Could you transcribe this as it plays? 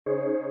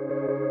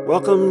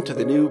Welcome to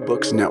the New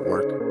Books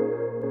Network.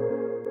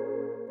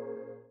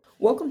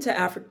 Welcome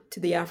to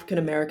the African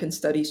American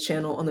Studies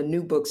channel on the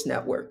New Books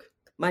Network.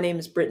 My name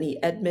is Brittany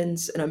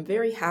Edmonds, and I'm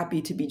very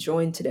happy to be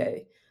joined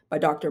today by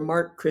Dr.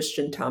 Mark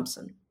Christian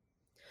Thompson.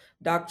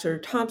 Dr.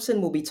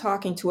 Thompson will be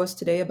talking to us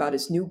today about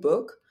his new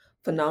book,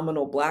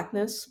 Phenomenal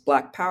Blackness,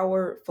 Black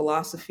Power,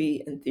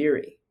 Philosophy, and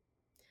Theory.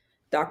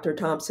 Dr.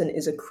 Thompson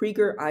is a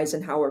Krieger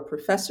Eisenhower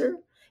Professor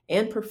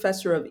and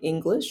Professor of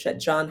English at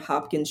Johns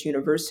Hopkins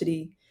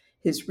University.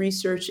 His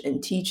research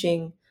and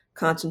teaching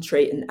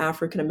concentrate in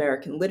African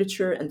American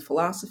literature and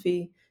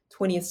philosophy,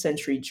 20th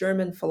century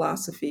German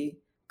philosophy,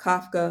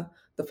 Kafka,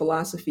 the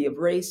philosophy of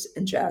race,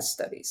 and jazz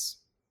studies.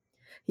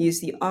 He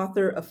is the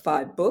author of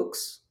 5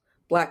 books: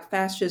 Black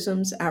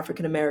Fascisms,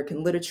 African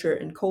American Literature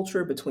and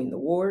Culture Between the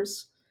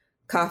Wars;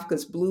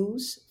 Kafka's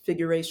Blues,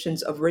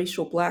 Figurations of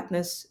Racial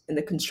Blackness in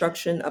the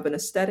Construction of an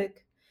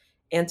Aesthetic;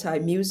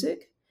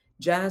 Anti-Music,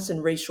 Jazz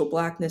and Racial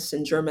Blackness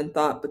in German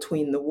Thought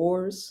Between the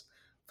Wars;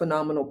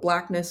 Phenomenal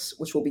Blackness,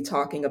 which we'll be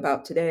talking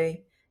about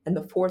today; and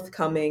the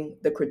forthcoming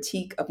The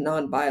Critique of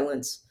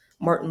Nonviolence,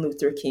 Martin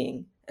Luther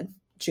King and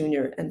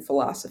Jr. and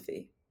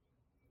Philosophy.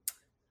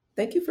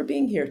 Thank you for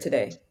being here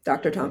today,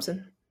 Dr.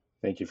 Thompson.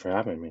 Thank you for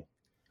having me.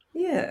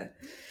 Yeah.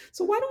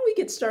 So why don't we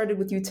get started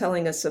with you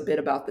telling us a bit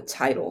about the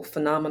title,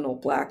 Phenomenal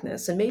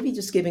Blackness, and maybe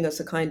just giving us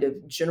a kind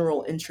of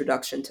general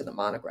introduction to the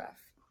monograph.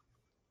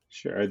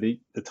 Sure. The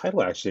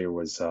title actually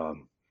was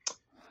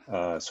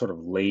sort of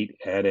late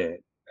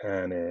edit,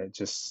 and it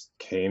just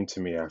came to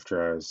me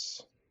after I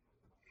was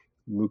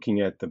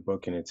looking at the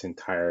book in its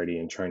entirety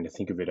and trying to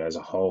think of it as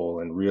a whole.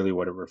 And really,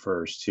 what it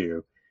refers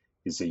to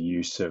is the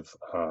use of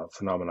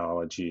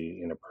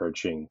phenomenology in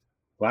approaching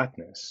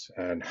Blackness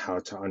and how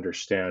to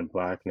understand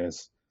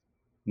Blackness,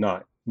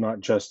 not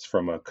just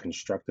from a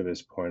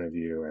constructivist point of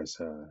view,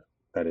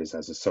 that is,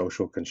 as a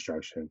social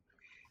construction,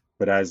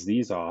 but as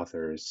these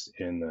authors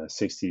in the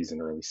 60s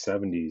and early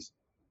 70s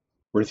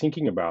were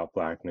thinking about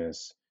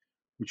Blackness,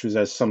 which was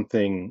as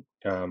something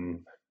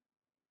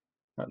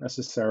not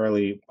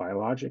necessarily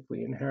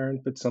biologically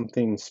inherent, but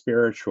something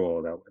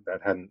spiritual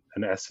that had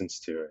an essence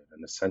to it,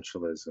 an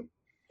essentialism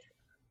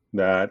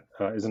that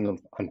is an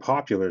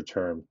unpopular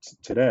term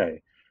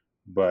today,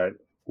 but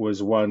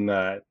was one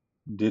that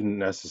didn't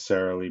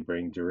necessarily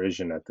bring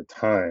derision at the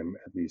time,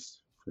 at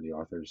least for the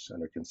authors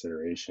under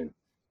consideration.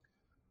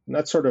 And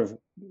that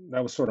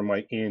was sort of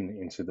my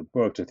into the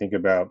book, to think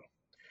about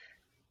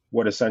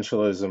what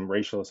essentialism,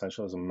 racial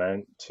essentialism,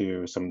 meant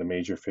to some of the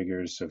major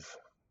figures of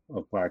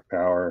Black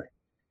power,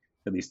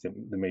 at least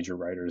the major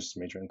writers,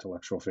 major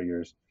intellectual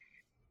figures,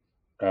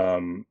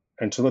 and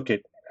to look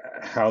at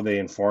how they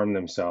inform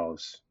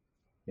themselves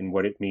in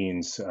what it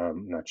means,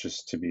 not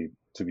just to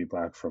be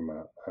Black from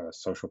a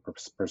social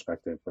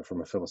perspective, but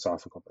from a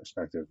philosophical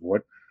perspective.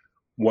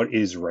 What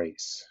is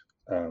race,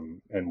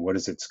 and what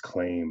is its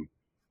claim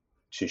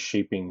to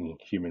shaping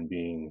human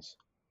beings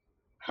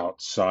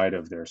outside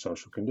of their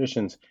social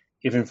conditions,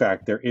 if in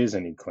fact there is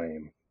any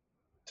claim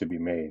to be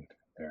made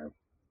there.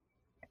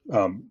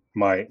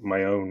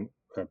 My own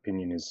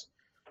opinion is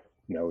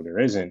no, there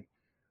isn't,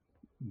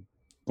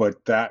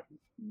 but that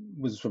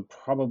was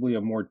probably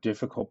a more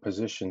difficult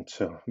position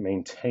to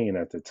maintain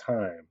at the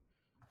time.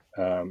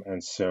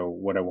 And so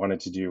what I wanted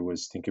to do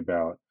was think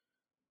about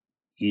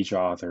each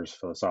author's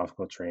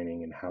philosophical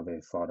training and how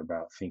they thought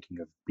about thinking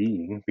of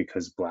being,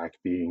 because Black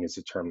being is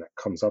a term that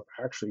comes up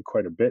actually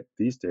quite a bit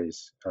these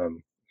days,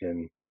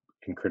 in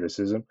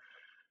criticism,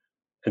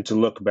 and to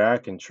look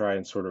back and try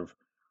and sort of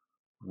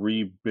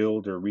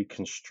rebuild or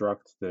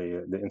reconstruct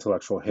the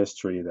intellectual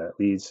history that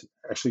leads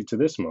actually to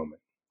this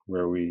moment,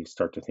 where we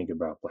start to think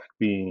about Black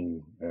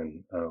being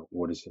and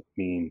what does it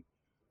mean,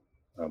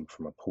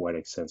 from a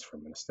poetic sense,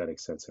 from an aesthetic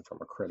sense, and from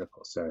a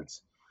critical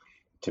sense,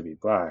 to be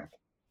Black.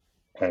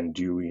 And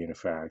do we, in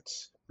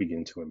fact,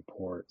 begin to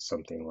import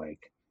something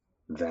like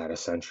that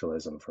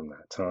essentialism from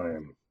that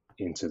time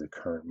into the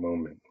current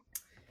moment?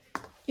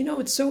 You know,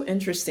 it's so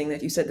interesting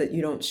that you said that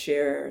you don't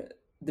share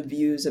the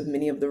views of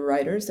many of the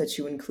writers that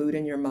you include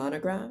in your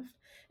monograph,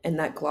 and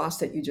that gloss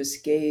that you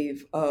just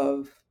gave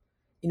of,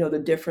 the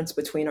difference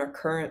between our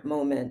current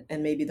moment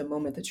and maybe the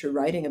moment that you're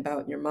writing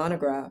about in your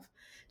monograph.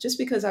 Just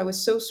because I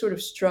was so sort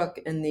of struck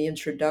in the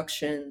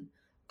introduction,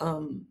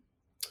 um,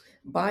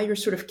 by your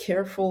sort of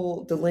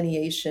careful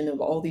delineation of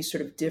all these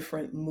sort of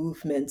different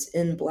movements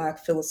in Black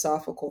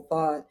philosophical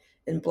thought,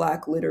 in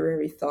Black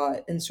literary thought,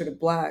 and sort of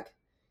Black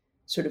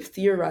sort of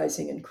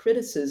theorizing and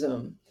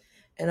criticism.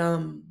 And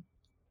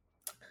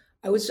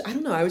I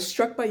don't know, I was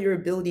struck by your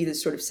ability to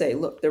sort of say,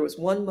 look, there was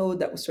one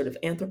mode that was sort of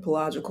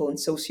anthropological and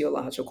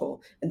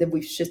sociological, and then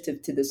we've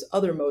shifted to this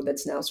other mode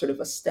that's now sort of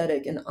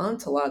aesthetic and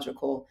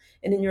ontological.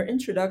 And in your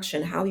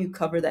introduction, how you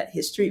cover that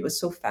history, it was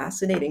so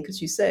fascinating,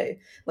 because you say,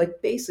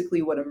 like,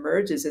 basically what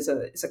emerges is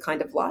a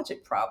kind of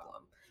logic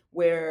problem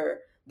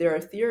where there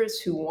are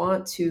theorists who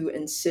want to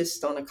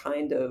insist on a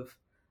kind of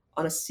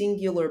on a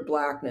singular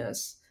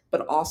Blackness,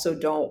 but also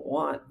don't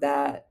want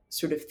that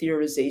sort of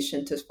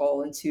theorization to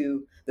fall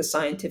into the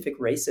scientific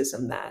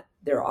racism that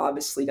they're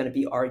obviously going to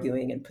be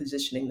arguing and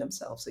positioning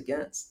themselves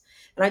against.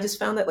 And I just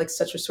found that like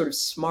such a sort of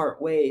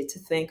smart way to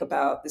think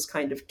about this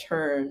kind of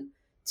turn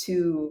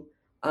to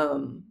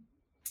um,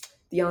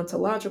 the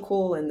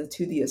ontological and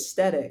to the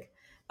aesthetic.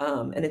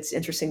 And it's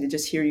interesting to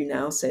just hear you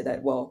now say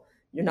that, well,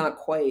 you're not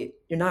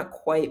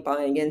quite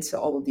buying into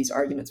all of these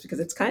arguments because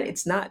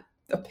it's not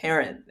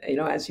apparent,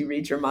 as you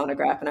read your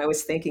monograph. And I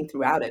was thinking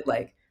throughout it,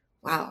 like,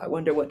 wow, I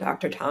wonder what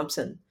Dr.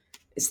 Thompson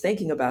is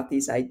thinking about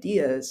these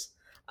ideas.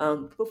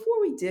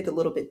 Before we dig a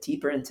little bit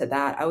deeper into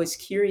that, I was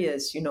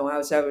curious,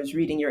 as I was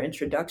reading your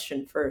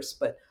introduction first,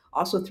 but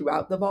also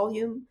throughout the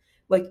volume,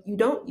 like you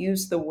don't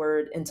use the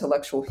word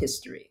intellectual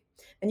history,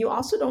 and you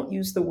also don't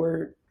use the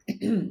word,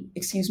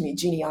 excuse me,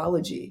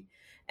 genealogy.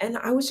 And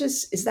I was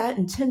just, is that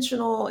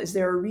intentional? Is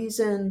there a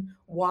reason?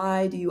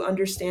 Why do you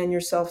understand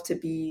yourself to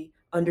be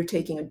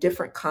undertaking a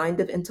different kind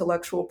of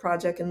intellectual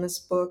project in this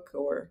book?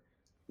 Or,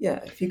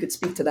 yeah, if you could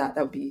speak to that,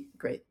 that would be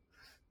great.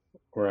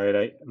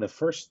 Right.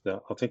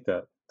 I'll take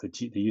the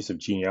use of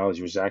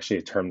genealogy, which is actually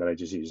a term that I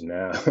just use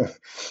now,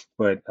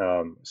 but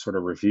sort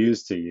of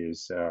refused to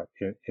use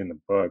in the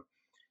book.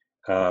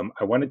 Um,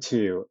 I wanted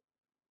to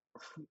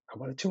I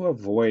wanted to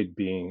avoid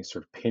being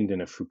sort of pinned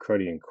in a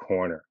Foucauldian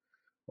corner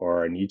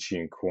or a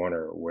Nietzschean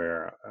corner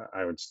where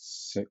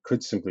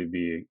could simply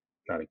be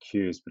not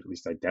accused, but at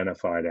least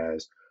identified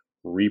as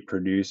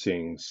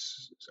reproducing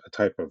a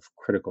type of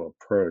critical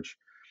approach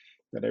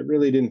that I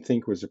really didn't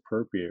think was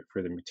appropriate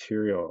for the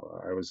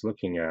material I was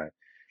looking at.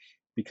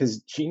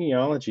 Because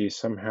genealogy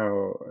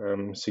somehow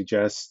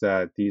suggests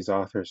that these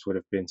authors would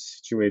have been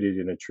situated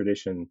in a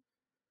tradition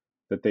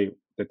that they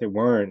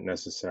weren't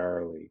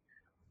necessarily.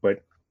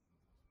 But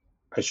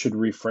I should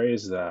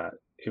rephrase that.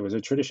 It was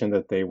a tradition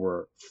that they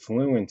were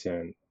fluent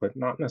in, but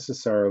not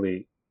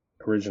necessarily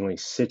originally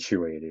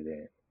situated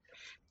in.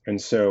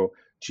 And so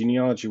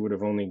genealogy would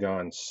have only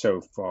gone so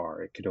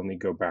far. It could only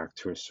go back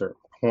to a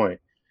certain point.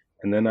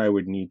 And then I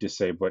would need to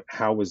say, but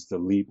how was the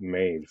leap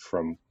made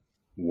from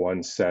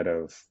one set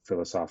of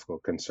philosophical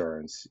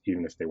concerns,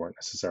 even if they weren't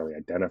necessarily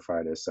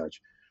identified as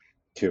such,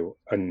 to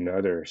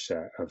another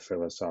set of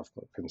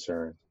philosophical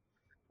concerns?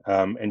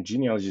 And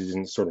genealogy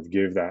didn't sort of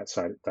give that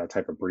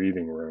type of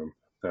breathing room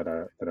that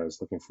I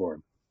was looking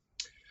for.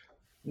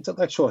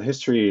 Intellectual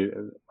history,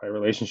 my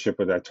relationship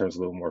with that term is a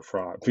little more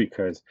fraught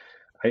because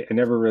I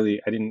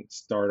didn't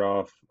start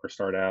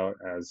out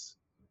as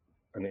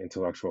an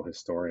intellectual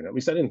historian. At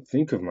least I didn't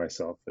think of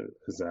myself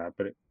as that,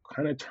 but it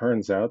kind of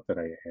turns out that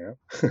I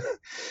am.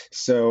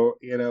 So,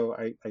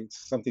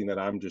 it's something that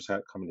I'm just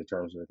coming to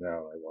terms with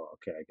now. Like, well,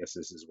 okay, I guess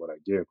this is what I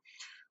do.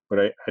 But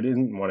I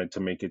didn't want it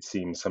to make it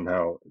seem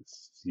somehow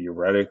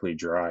theoretically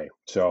dry.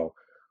 So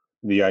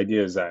the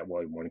idea is that,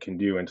 well, one can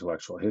do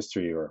intellectual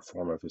history or a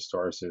form of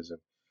historicism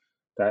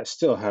that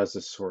still has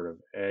this sort of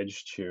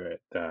edge to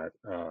it that,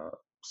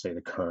 say,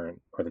 the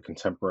current or the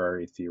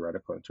contemporary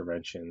theoretical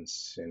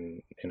interventions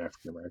in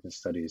African American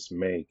studies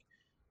make.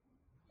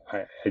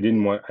 I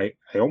didn't want, I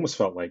almost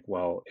felt like,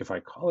 well, if I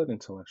call it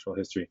intellectual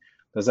history,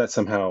 does that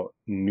somehow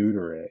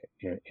neuter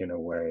it in a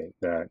way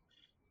that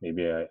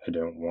maybe I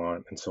don't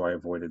want? And so I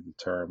avoided the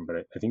term, but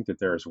I think that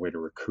there is a way to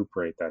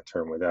recuperate that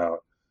term without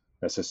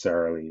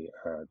necessarily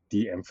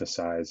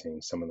de-emphasizing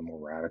some of the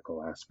more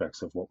radical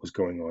aspects of what was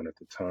going on at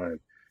the time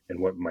and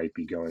what might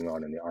be going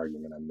on in the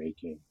argument I'm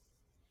making.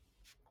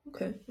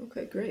 Okay,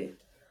 okay, great.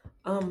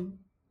 Um,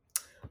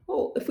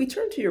 well, if we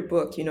turn to your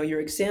book, you're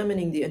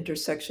examining the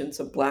intersections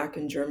of Black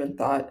and German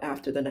thought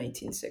after the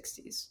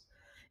 1960s.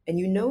 And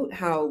you note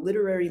how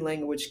literary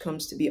language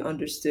comes to be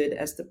understood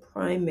as the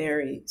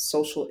primary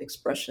social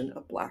expression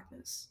of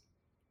Blackness.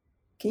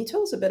 Can you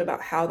tell us a bit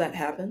about how that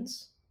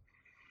happens?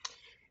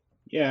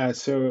 Yeah,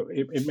 so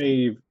it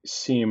may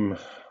seem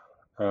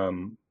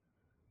um,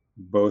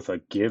 both a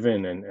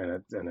given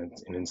and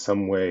in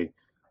some way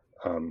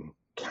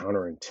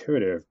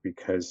counterintuitive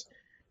because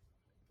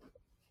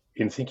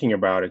in thinking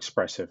about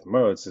expressive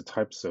modes, the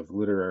types of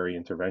literary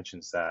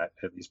interventions that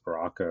at least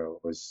Baraka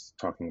was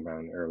talking about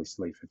in the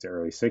late 50s,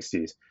 early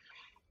 60s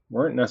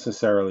weren't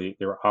necessarily,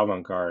 they were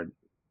avant-garde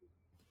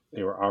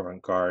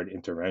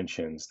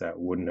interventions that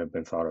wouldn't have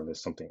been thought of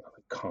as something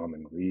like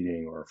common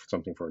reading or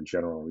something for a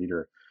general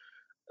reader,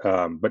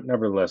 but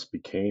nevertheless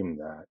became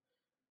that.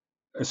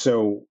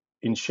 So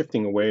in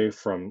shifting away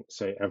from,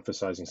 say,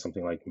 emphasizing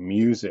something like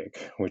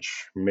music,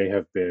 which may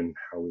have been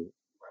how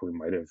we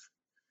might have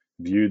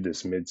viewed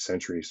this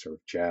mid-century sort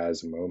of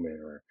jazz moment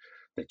or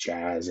the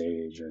jazz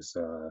age as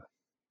the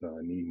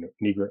New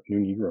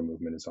Negro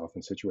movement is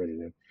often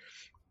situated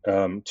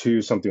in,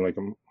 to something like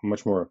a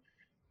much more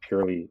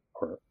purely,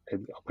 or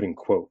I'll put in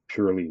quote,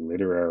 purely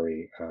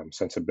literary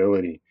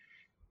sensibility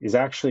is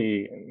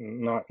actually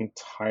not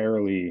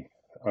entirely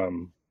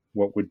um,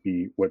 what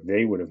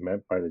they would have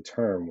meant by the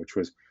term, which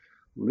was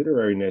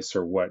literariness,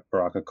 or what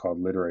Baraka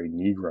called literary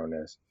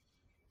Negroness,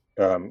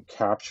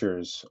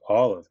 captures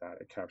all of that.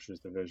 It captures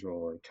the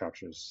visual, it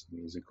captures the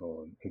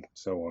musical, and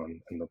so on,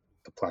 and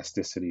the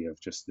plasticity of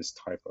just this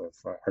type of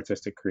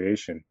artistic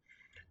creation.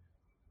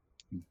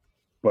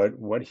 But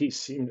why he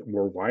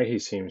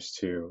seems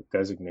to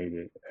designate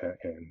it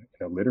in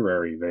a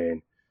literary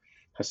vein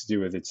has to do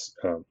with its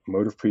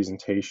mode of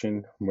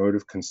presentation, mode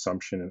of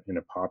consumption in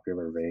a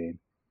popular vein,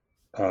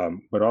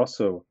 but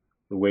also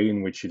the way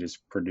in which it is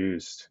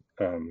produced,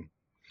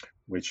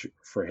 which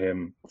for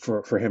him,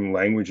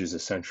 language is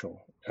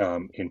essential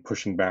in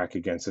pushing back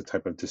against a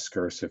type of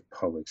discursive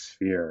public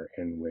sphere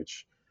in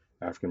which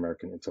African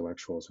American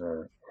intellectuals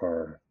are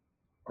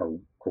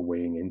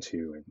weighing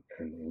into,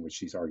 and in which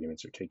these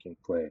arguments are taking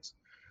place.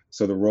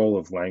 So the role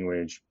of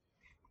language,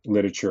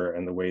 literature,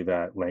 and the way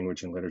that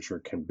language and literature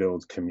can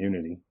build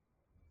community,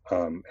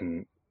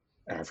 and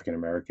African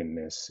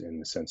Americanness in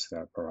the sense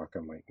that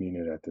Baraka might mean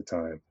it at the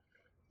time,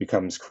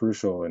 becomes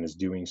crucial and is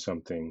doing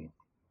something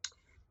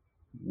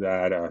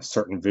that a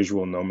certain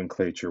visual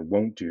nomenclature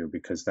won't do,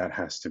 because that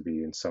has to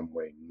be in some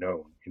way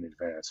known in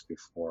advance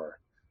before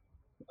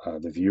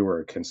the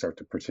viewer can start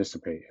to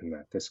participate in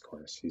that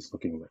discourse. He's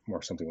looking at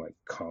more something like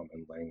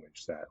common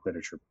language that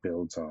literature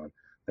builds on,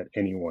 that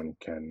anyone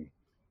can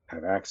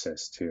have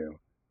access to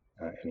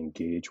and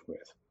engage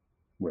with,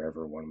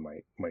 wherever one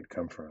might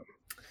come from.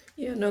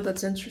 Yeah, no,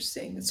 that's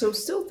interesting. So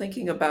still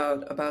thinking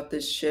about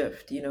this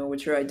shift,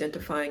 which you're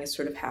identifying as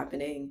sort of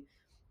happening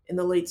in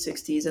the late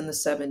 60s and the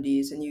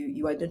 70s, and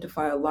you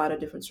identify a lot of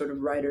different sort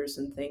of writers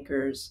and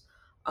thinkers.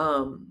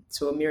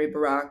 So Amiri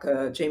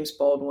Baraka, James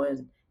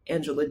Baldwin,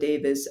 Angela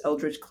Davis,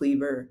 Eldridge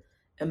Cleaver,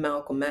 and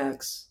Malcolm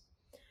X.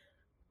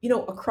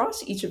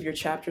 Across each of your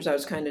chapters, I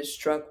was kind of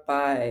struck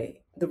by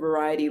the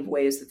variety of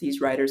ways that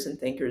these writers and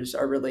thinkers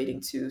are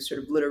relating to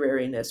sort of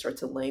literariness or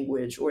to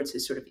language or to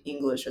sort of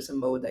English as a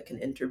mode that can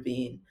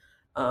intervene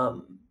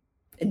um,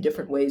 in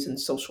different ways in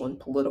social and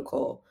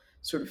political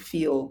sort of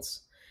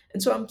fields.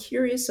 And so I'm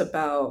curious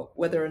about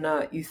whether or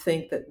not you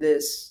think that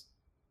this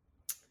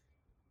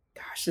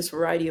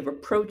variety of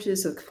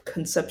approaches, of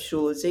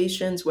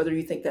conceptualizations, whether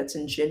you think that's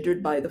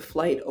engendered by the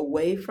flight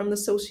away from the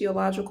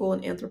sociological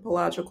and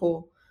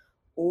anthropological,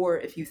 or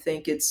if you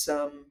think it's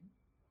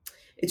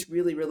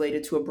really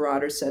related to a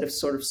broader set of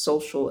sort of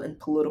social and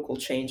political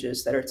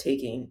changes that are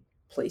taking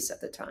place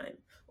at the time,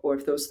 or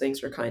if those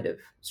things are kind of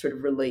sort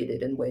of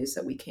related in ways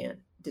that we can't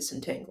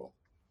disentangle.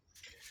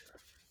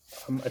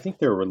 I think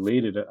they're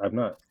related. I'm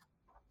not.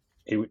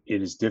 It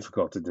is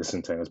difficult to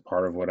disentangle. As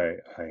part of what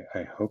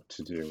I hope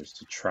to do is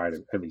to try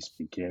to at least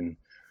begin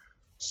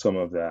some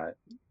of that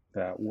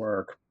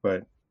work.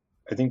 But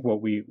I think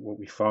what we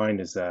find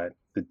is that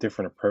the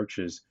different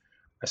approaches,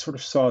 I sort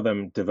of saw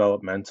them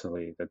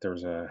developmentally, that there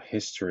was a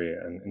history,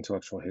 an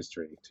intellectual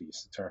history, to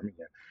use the term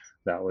again,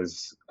 that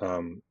was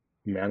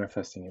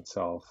manifesting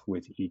itself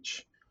with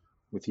each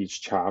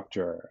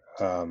chapter,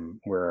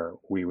 where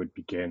we would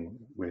begin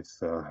with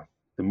the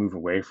move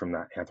away from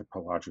that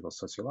anthropological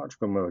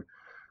sociological mode,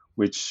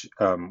 which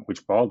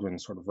Baldwin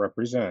sort of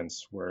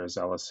represents, whereas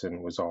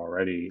Ellison was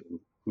already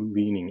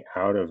leaning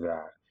out of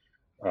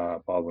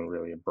that. Baldwin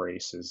really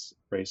embraces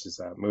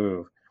that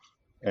move.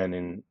 And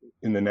in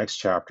the next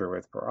chapter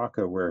with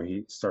Baraka, where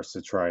he starts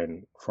to try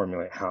and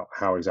formulate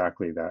how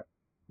exactly that,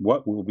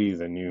 what will be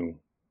the new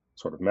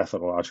sort of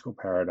methodological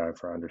paradigm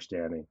for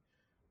understanding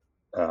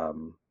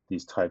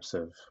these types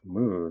of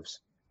moves,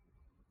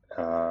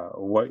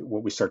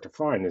 what we start to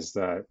find is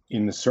that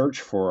in the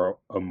search for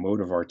a mode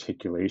of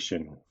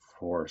articulation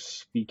for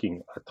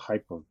speaking a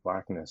type of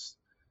blackness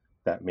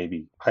that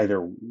maybe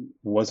either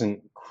wasn't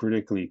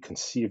critically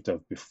conceived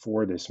of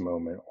before this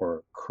moment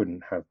or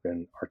couldn't have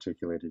been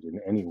articulated in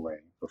any way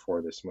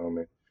before this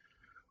moment,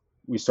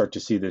 we start to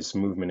see this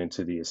movement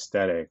into the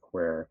aesthetic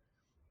where,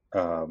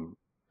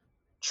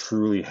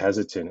 truly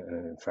hesitant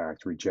and in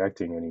fact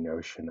rejecting any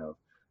notion of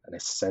an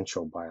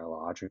essential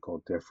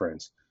biological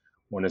difference,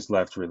 one is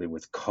left really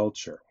with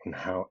culture and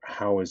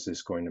how is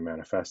this going to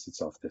manifest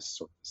itself, this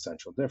sort of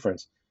essential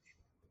difference.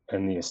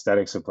 And the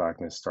aesthetics of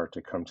blackness start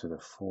to come to the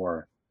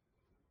fore,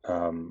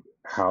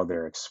 how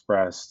they're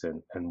expressed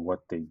and what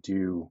they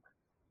do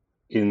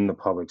in the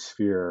public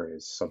sphere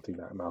is something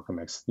that Malcolm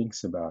X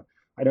thinks about.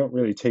 I don't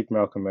really take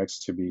Malcolm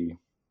X to be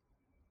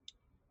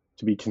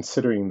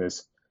considering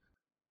this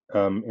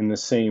in the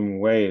same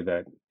way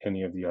that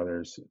any of the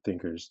other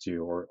thinkers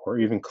do, or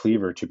even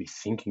Cleaver to be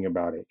thinking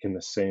about it in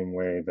the same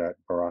way that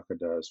Baraka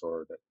does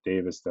or that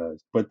Davis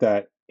does, but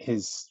that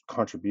his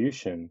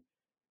contribution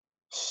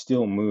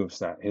still moves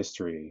that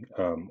history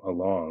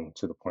along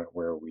to the point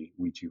where we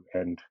do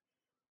end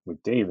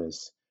with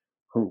Davis,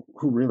 who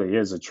really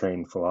is a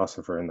trained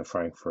philosopher in the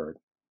Frankfurt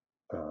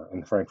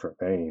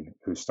vein,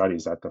 who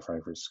studies at the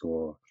Frankfurt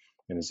School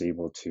and is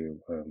able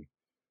to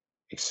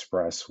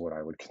express what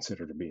I would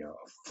consider to be a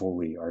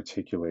fully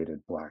articulated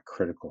Black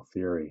critical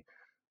theory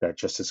that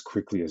just as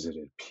quickly as it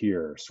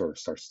appears sort of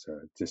starts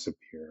to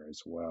disappear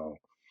as well.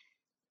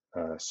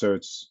 So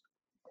it's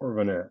more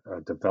of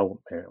a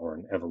development or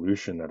an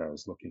evolution that I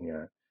was looking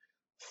at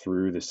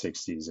through the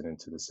 60s and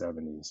into the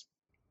 70s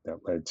that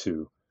led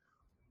to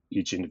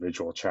each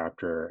individual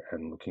chapter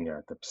and looking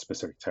at the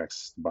specific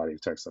text, the body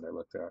of text that I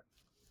looked at.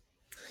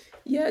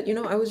 Yeah,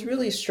 I was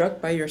really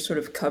struck by your sort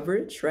of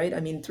coverage, right? I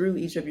mean, through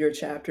each of your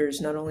chapters,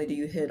 not only do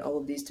you hit all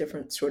of these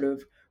different sort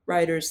of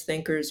writers,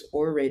 thinkers,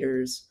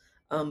 orators,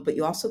 but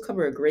you also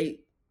cover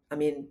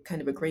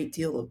kind of a great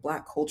deal of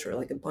Black culture,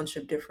 like a bunch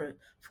of different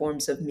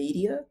forms of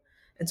media.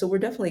 And so we're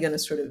definitely going to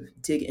sort of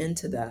dig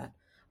into that.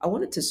 I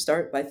wanted to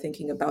start by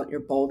thinking about your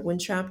Baldwin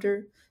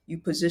chapter. You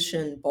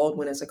position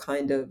Baldwin as a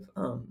kind of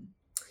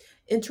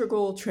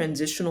integral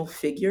transitional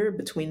figure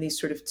between these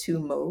sort of two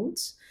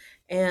modes.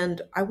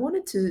 And I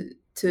wanted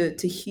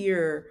to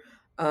hear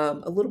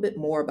a little bit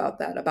more about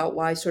that, about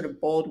why sort of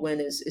Baldwin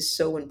is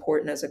so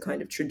important as a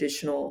kind of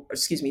transitional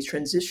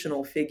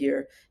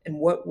figure, and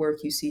what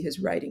work you see his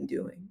writing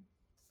doing.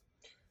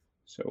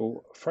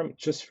 So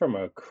from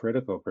a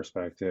critical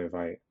perspective,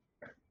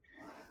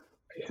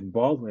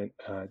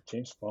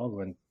 James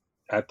Baldwin,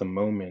 at the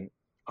moment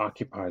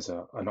occupies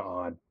an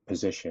odd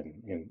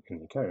position in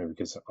the economy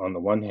because on the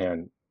one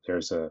hand,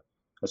 there's a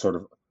sort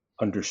of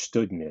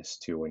understoodness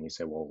to when you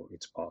say, well,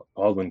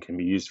 Baldwin can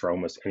be used for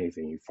almost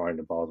anything. You find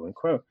a Baldwin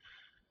quote,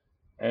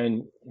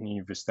 and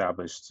you've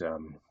established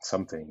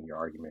something in your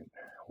argument,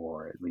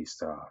 or at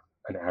least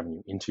an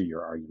avenue into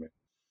your argument.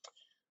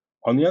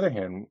 On the other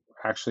hand,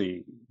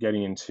 actually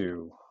getting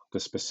into the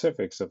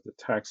specifics of the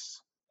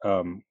text,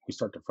 we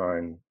start to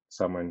find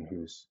someone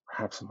who's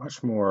perhaps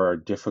much more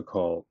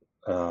difficult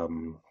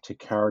to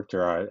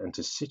characterize and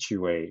to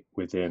situate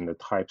within the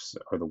types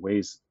or the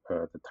ways,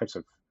 the types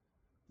of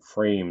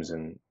frames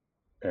and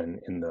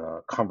in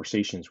the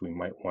conversations we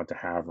might want to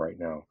have right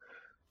now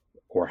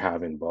or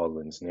have in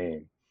Baldwin's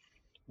name.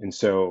 And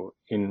so,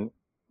 in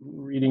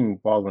reading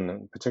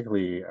Baldwin,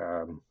 particularly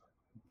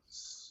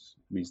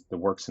the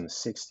works in the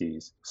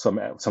 60s,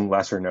 some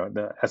lesser known,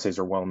 the essays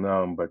are well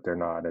known, but they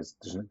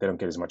don't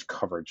get as much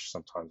coverage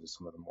sometimes as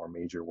some of the more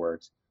major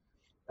works.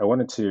 I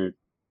wanted to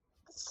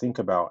think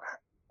about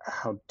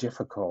how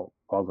difficult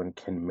Baldwin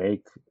can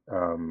make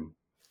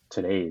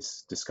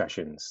today's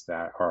discussions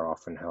that are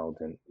often held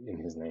in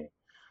his name.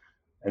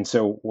 And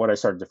so what I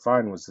started to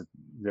find was that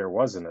there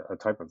wasn't a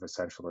type of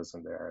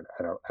essentialism there,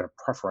 and a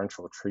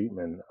preferential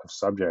treatment of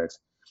subjects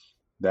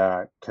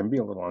that can be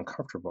a little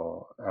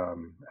uncomfortable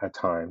at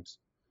times,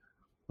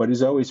 but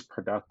is always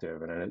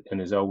productive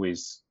and is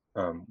always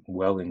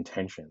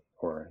well-intentioned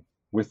or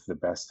with the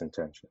best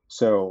intention.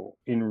 So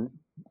in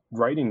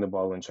writing the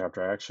Baldwin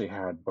chapter, I actually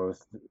had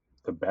both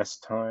the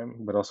best time,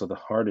 but also the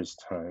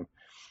hardest time,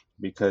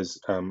 because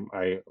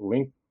I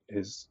linked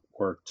his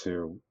work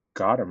to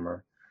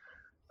Gadamer,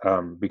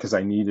 because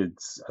I needed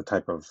a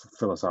type of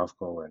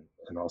philosophical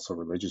and also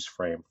religious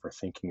frame for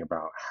thinking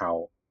about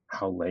how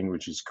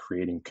language is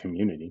creating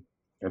community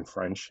and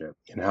friendship,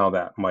 and how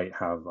that might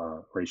have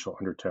racial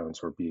undertones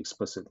or be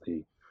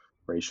explicitly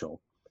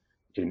racial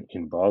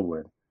in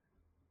Baldwin.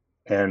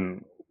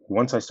 And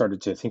once I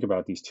started to think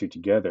about these two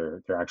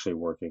together, they're actually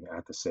working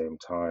at the same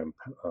time,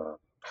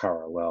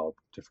 parallel,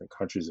 different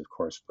countries, of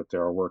course, but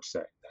there are works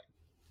that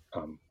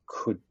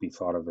could be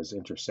thought of as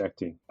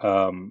intersecting.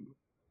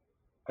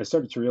 I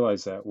started to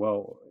realize that,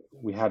 well,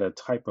 we had a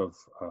type of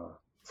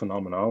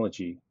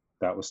phenomenology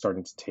that was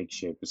starting to take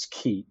shape. This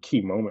key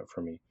moment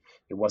for me.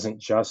 It wasn't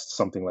just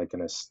something like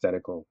an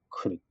aesthetical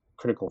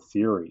critical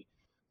theory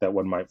that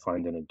one might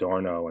find in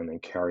Adorno and then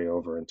carry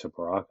over into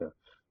Baraka,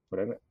 but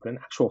an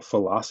actual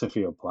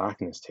philosophy of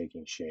blackness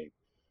taking shape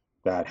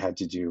that had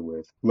to do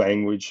with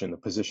language and the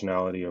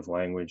positionality of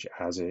language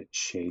as it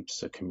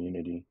shapes a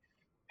community,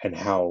 and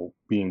how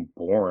being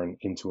born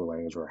into a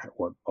language, or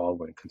what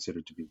Baldwin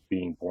considered to be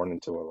being born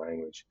into a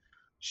language,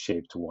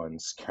 shaped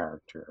one's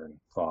character and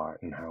thought,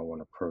 and how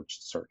one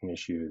approached certain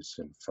issues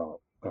and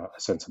felt a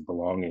sense of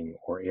belonging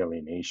or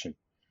alienation.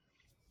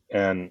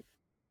 And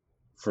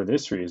for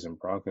this reason,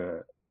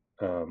 Braca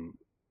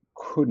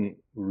couldn't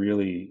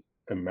really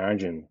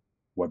imagine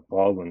what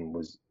Baldwin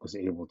was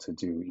able to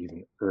do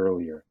even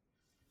earlier,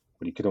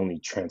 but he could only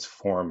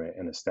transform it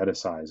and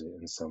aestheticize it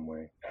in some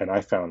way. And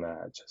I found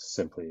that just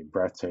simply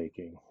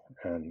breathtaking,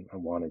 and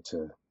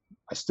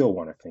I still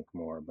want to think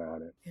more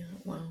about it. Yeah,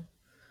 wow.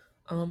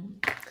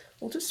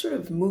 Well, just sort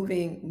of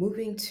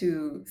moving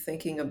to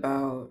thinking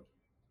about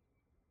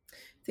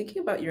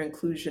your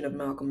inclusion of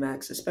Malcolm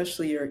X,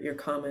 especially your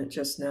comment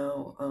just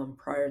now,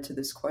 prior to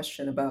this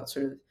question about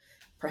sort of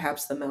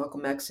perhaps the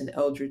Malcolm X and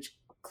Eldridge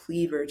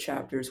Cleaver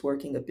chapters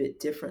working a bit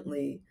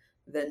differently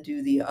than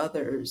do the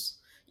others.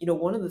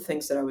 One of the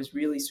things that I was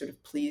really sort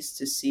of pleased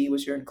to see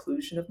was your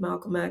inclusion of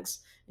Malcolm X,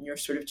 and you're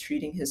sort of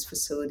treating his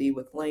facility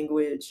with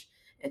language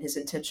and his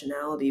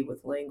intentionality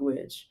with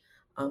language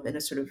in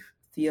a sort of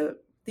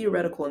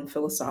theoretical and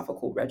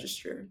philosophical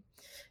register.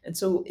 And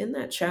so in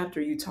that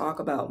chapter, you talk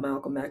about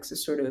Malcolm X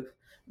as sort of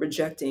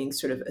rejecting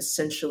sort of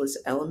essentialist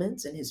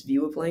elements in his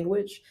view of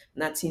language.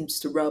 And that seems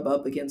to rub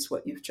up against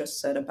what you've just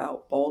said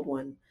about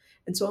Baldwin.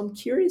 And so I'm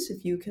curious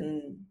if you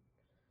can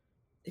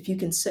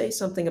say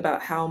something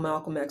about how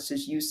Malcolm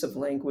X's use of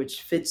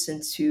language fits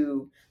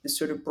into this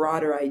sort of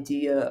broader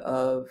idea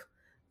of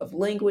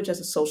language as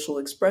a social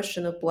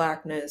expression of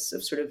Blackness,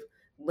 of sort of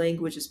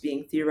language as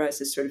being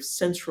theorized as sort of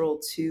central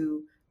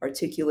to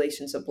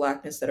articulations of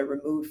Blackness that are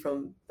removed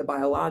from the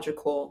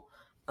biological.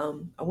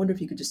 I wonder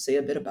if you could just say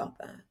a bit about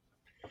that.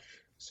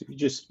 So you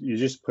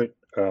just put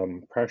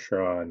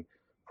pressure on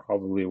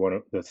probably one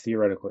of the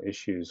theoretical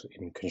issues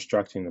in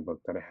constructing the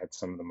book that I had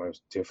some of the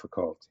most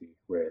difficulty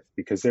with,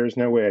 because there's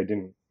no way I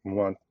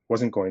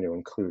wasn't going to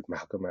include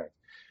Malcolm X.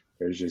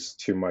 There's just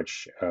too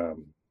much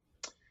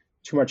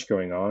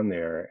going on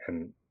there,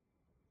 and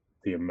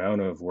the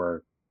amount of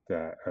work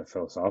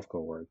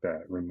philosophical work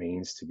that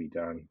remains to be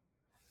done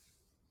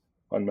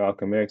on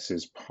Malcolm X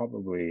is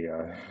probably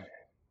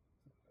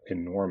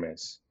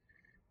enormous.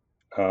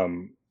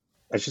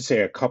 I should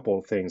say a couple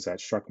of things that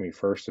struck me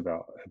first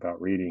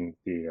about reading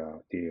the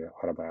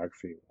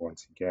autobiography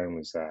once again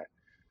was that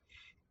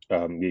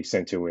the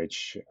extent to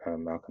which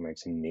Malcolm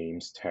X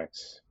names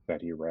texts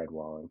that he read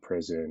while in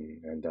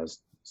prison and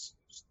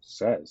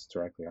says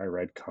directly, "I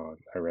read Kant,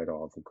 I read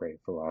all the great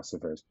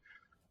philosophers.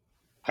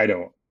 I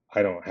don't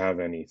I don't have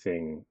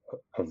anything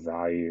of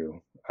value.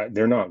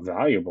 They're not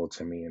valuable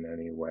to me in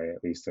any way,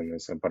 at least in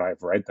this, but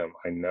I've read them,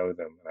 I know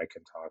them, and I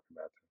can talk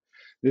about them."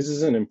 This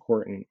is an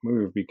important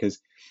move because,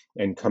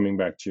 and coming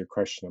back to your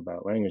question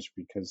about language,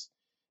 because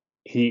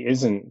he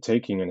isn't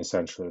taking an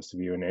essentialist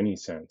view in any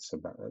sense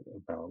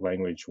about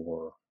language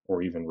or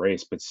even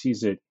race, but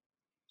sees it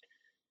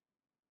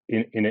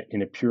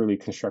in a purely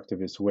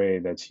constructivist way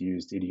that's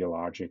used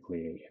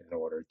ideologically in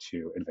order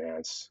to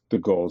advance the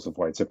goals of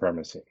white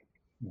supremacy.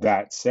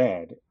 That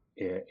said,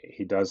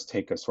 he does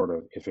take a sort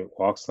of, if it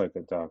walks like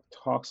a duck,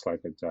 talks like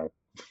a duck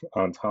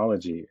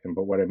ontology.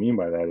 But what I mean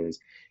by that is,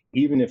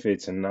 even if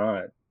it's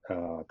not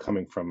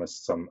coming from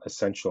some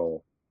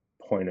essential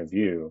point of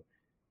view,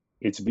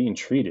 it's being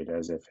treated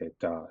as if it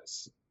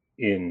does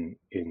in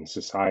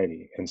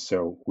society. And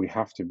so we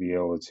have to be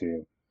able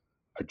to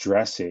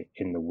address it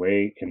in the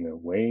way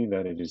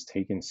that it is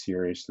taken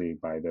seriously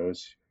by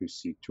those who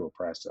seek to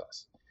oppress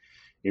us.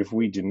 If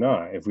we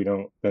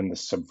don't, then the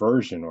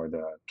subversion or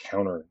the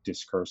counter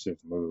discursive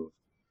move,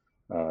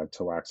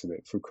 to wax a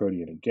bit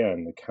Foucauldian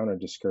again, the counter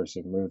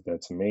discursive move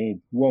that's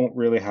made won't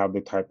really have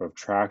the type of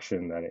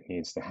traction that it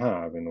needs to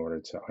have in order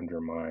to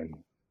undermine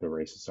the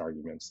racist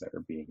arguments that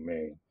are being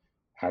made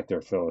at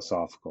their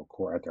philosophical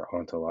core, at their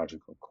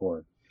ontological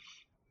core.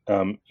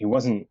 He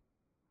wasn't,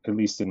 at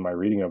least in my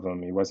reading of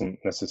him, he wasn't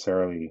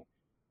necessarily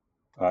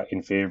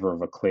in favor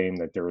of a claim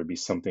that there would be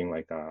something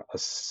like a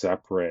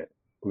separate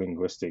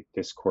linguistic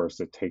discourse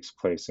that takes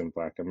place in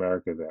Black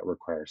America that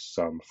requires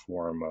some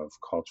form of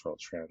cultural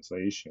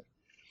translation.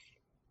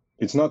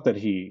 It's not that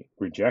he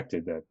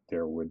rejected that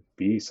there would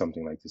be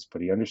something like this,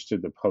 but he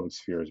understood the public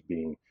sphere as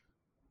being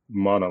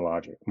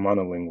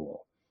monolingual,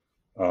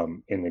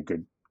 in a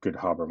good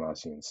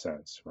Habermasian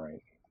sense,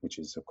 right? Which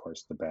is, of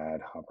course, the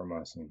bad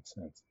Habermasian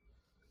sense.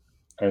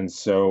 And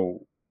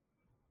so,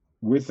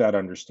 with that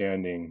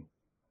understanding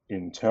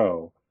in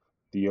tow,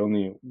 the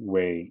only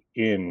way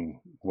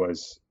in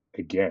was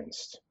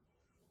against,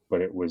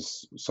 but it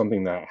was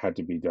something that had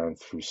to be done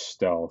through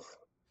stealth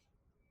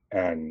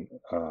and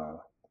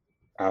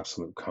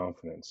absolute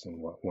confidence in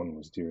what one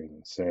was doing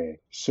and saying.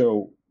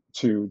 So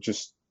to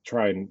just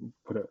try and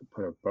put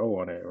a bow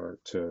on it, or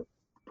to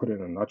put it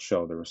in a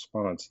nutshell, the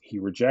response, he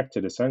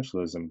rejected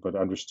essentialism, but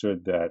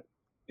understood that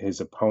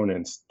his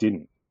opponents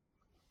didn't.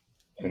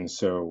 And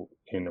so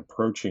in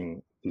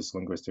approaching these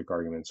linguistic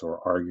arguments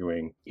or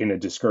arguing in a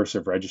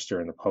discursive register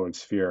in the public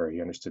sphere,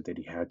 he understood that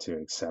he had to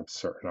accept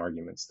certain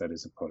arguments that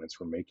his opponents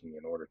were making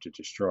in order to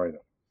destroy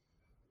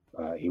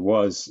them. He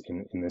was,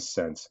 in this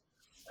sense,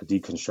 a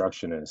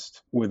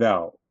deconstructionist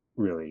without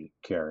really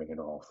caring at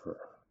all for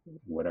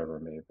whatever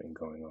may have been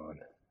going on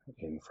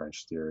in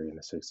French theory in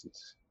the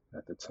 60s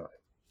at the time.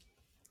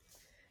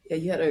 Yeah,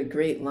 you had a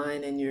great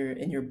line in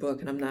your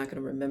book, and I'm not going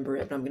to remember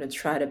it, but I'm going to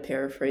try to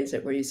paraphrase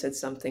it, where you said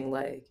something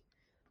like,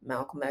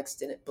 Malcolm X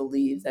didn't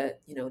believe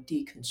that,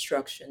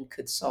 deconstruction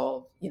could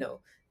solve,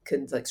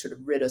 could like sort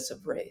of rid us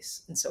of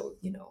race. And so,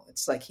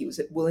 it's like he was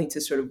willing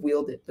to sort of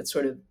wield it, but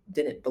sort of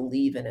didn't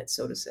believe in it,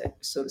 so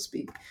to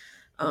speak.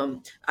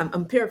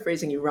 I'm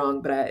paraphrasing you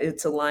wrong, but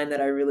it's a line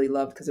that I really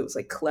loved because it was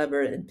like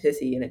clever and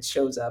pithy, and it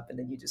shows up, and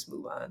then you just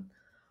move on.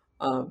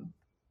 Um,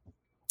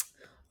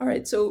 all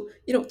right, so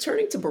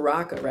turning to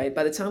Baraka, right?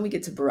 By the time we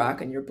get to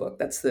Baraka in your book,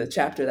 that's the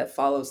chapter that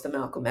follows the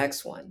Malcolm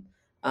X one.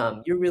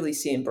 You're really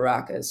seeing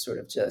Baraka as sort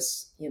of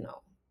just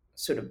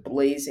sort of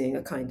blazing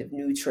a kind of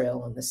new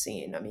trail on the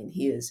scene. I mean,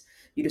 he is.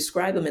 You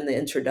describe him in the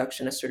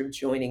introduction as sort of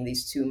joining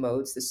these two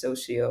modes, the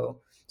socio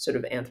sort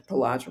of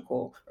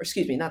anthropological, or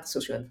excuse me, not the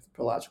socio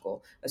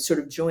anthropological, sort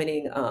of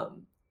joining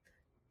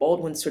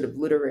Baldwin's sort of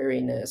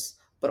literariness,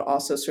 but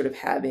also sort of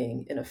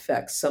having in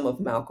effect some of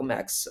Malcolm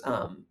X's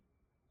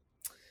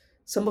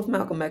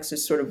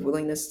sort of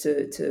willingness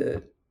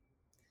to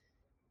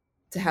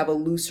have a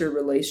looser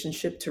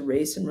relationship to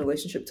race and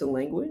relationship to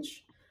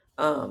language.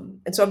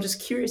 And so I'm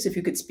just curious if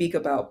you could speak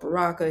about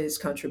Baraka, his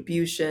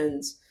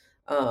contributions,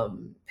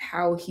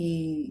 how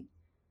he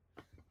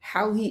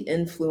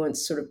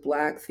influenced sort of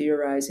Black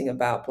theorizing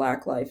about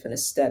Black life and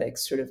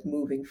aesthetics sort of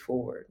moving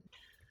forward.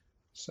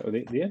 So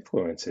the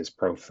influence is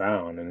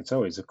profound, and it's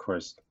always, of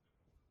course,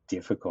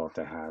 difficult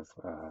to have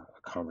a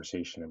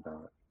conversation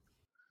about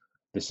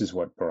this is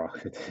what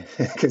Baraka did,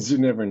 because you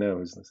never know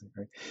who's listening,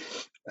 right?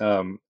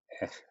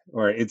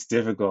 or it's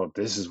difficult.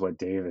 This is what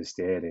Davis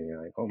did. And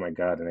you're like, oh my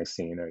God. And next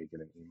thing you know, you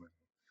get an email.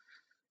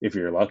 If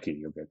you're lucky,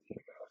 you'll get the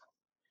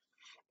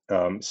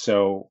email.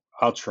 So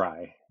I'll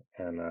try,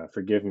 and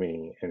forgive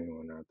me,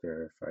 anyone out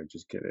there, if I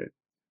just get it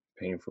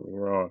painfully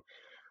wrong.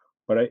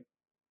 But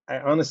I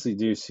honestly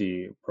do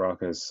see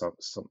Barack as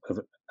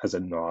as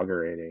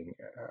inaugurating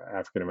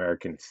African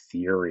American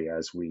theory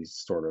as we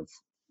sort of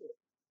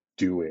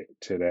do it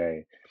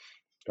today,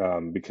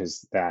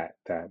 because that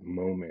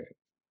moment,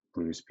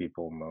 Blues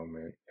People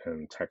moment,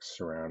 and text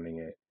surrounding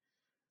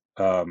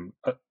it, um,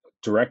 uh,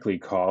 directly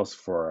calls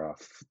for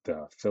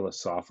the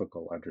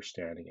philosophical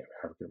understanding of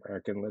African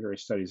American literary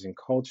studies and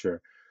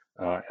culture,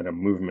 and a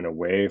movement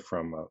away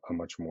from a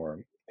much more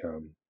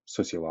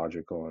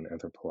sociological and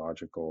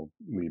anthropologically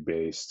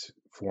based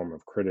form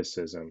of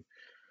criticism.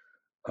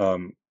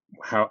 um,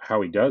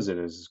 how he does it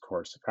is, of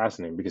course,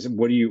 fascinating, because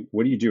what do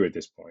you do at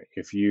this point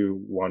if you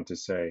want to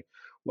say,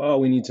 well,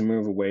 we need to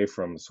move away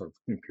from sort of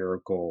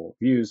empirical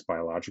views,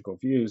 biological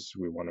views.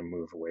 We want to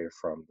move away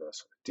from the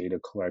sort of data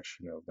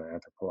collection of the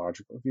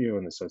anthropological view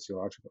and the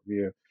sociological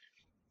view,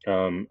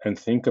 and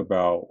think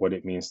about what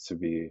it means to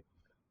be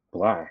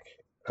Black,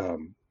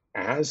 um,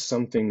 as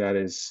something that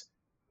is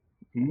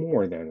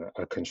more than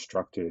a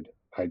constructed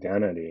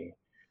identity.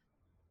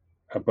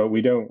 But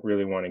we don't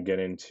really want to get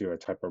into a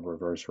type of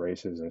reverse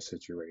racism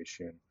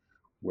situation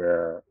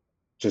where,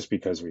 just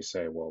because we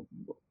say, well,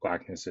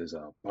 Blackness is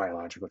a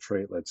biological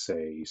trait, let's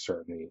say, you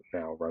certainly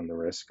now run the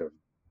risk of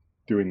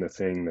doing the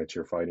thing that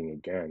you're fighting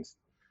against.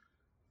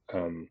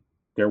 Um,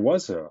 there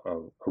was a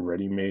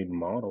ready-made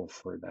model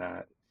for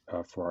that,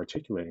 for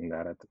articulating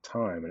that at the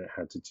time, and it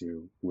had to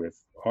do with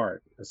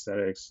art,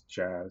 aesthetics,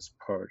 jazz,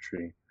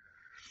 poetry,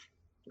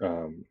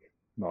 um,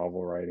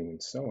 novel writing,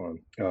 and so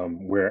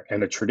on, where,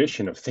 and a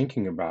tradition of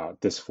thinking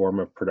about this form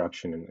of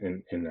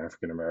production in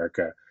African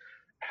America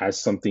as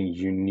something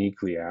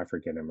uniquely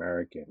African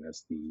American,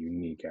 as the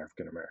unique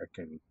African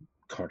American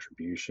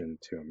contribution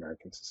to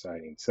American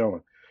society, and so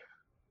on.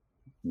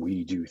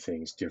 We do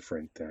things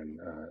different than,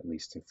 at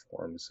least in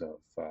forms of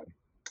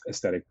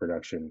aesthetic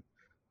production,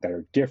 that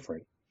are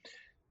different.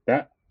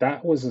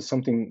 That was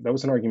something, that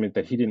was an argument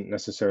that he didn't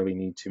necessarily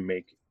need to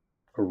make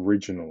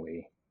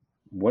originally.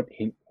 What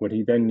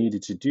he then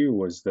needed to do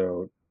was,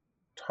 though,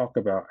 talk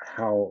about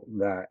how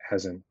that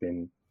hasn't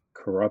been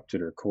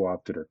corrupted or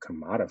co-opted or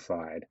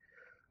commodified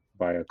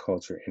by a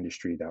culture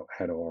industry that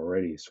had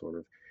already sort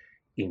of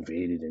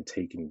invaded and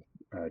taken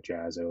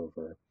jazz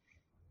over,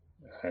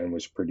 and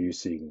was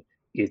producing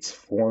its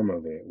form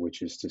of it,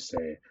 which is to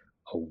say,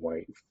 a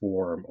white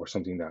form, or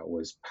something that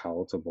was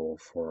palatable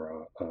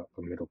for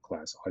a middle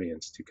class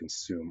audience to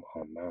consume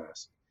en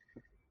masse.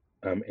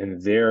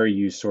 And there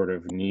you sort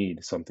of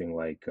need something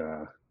like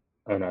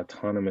an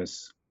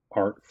autonomous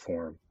art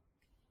form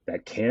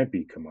that can't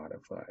be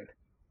commodified.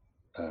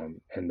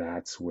 And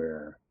that's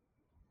where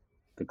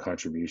the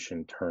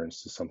contribution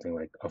turns to something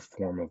like a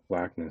form of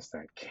Blackness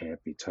that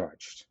can't be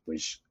touched,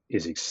 which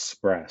is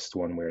expressed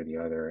one way or the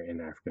other in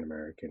African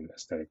American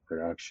aesthetic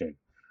production,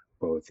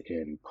 both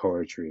in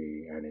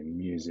poetry and in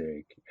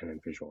music and in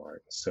visual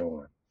art and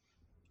so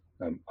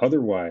on.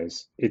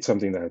 Otherwise, it's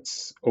something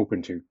that's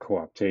open to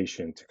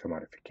co-optation, to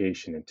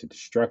commodification, and to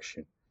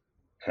destruction,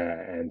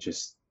 and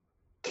just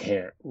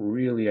can't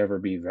really ever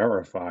be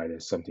verified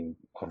as something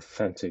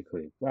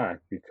authentically Black,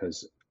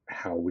 because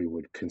how we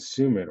would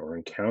consume it or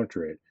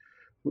encounter it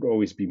would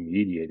always be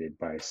mediated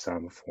by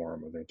some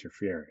form of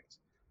interference.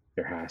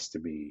 There has to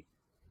be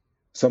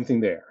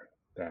something there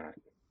that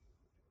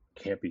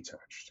can't be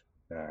touched,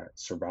 that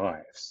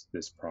survives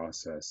this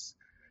process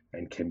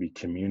and can be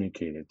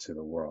communicated to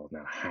the world.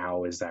 Now,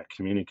 how is that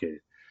communicated?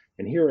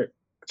 And here,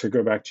 to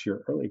go back to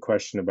your early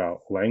question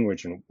about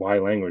language and why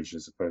language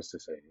as opposed to,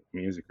 say,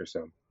 music or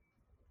something,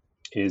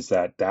 is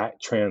that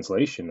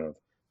translation of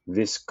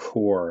this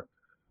core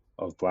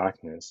of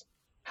Blackness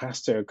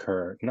has to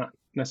occur not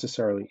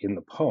necessarily in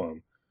the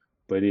poem,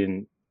 but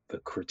in the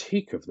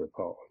critique of the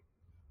poem,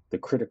 the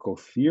critical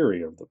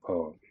theory of the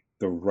poem,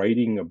 the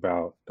writing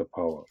about the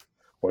poem,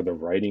 or the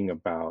writing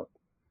about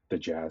the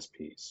jazz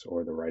piece,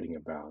 or the writing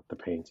about the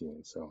painting,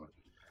 and so on.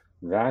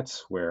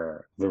 That's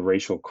where the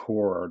racial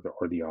core,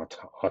 or the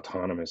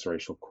autonomous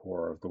racial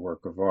core of the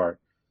work of art,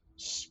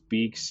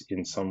 speaks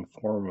in some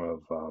form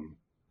of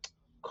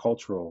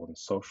cultural and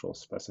social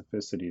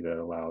specificity that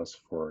allows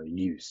for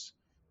use,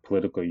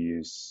 political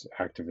use,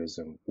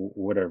 activism,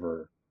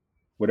 whatever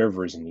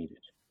is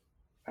needed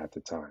at the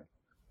time.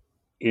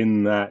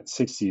 In that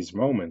 60s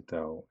moment,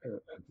 though,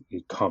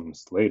 it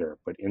comes later,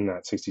 but in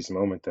that 60s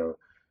moment, though,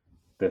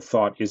 the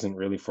thought isn't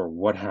really for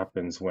what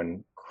happens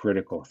when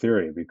critical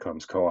theory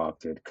becomes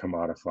co-opted,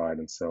 commodified,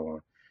 and so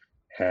on,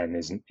 and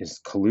is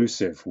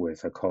collusive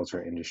with a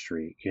culture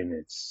industry in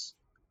its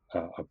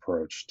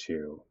approach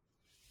to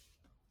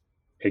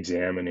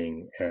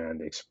examining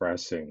and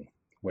expressing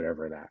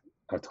whatever that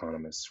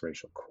autonomous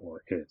racial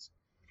core is.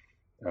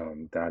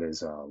 That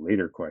is a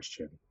later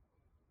question,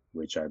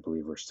 which I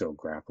believe we're still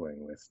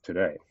grappling with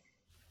today.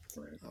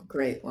 Right. Oh,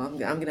 great. Well, I'm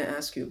going to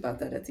ask you about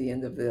that at the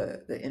end of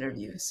the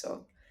interview,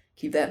 so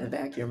keep that in the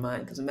back of your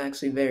mind because I'm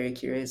actually very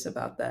curious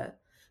about that.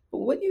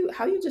 But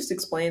how you just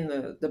explained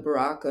the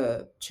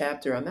Baraka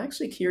chapter, I'm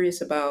actually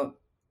curious about,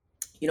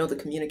 the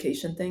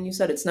communication thing. You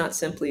said it's not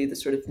simply the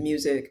sort of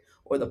music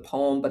or the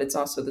poem, but it's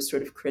also the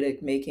sort of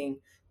critic making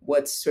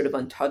what's sort of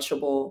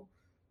untouchable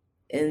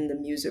in the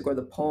music or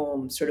the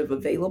poem sort of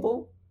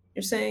available,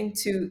 you're saying,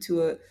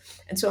 to a.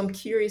 And so I'm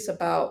curious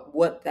about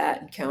what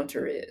that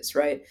encounter is,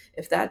 right?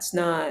 If that's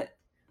not,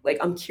 like,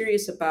 I'm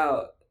curious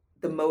about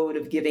the mode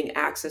of giving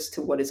access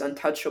to what is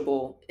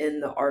untouchable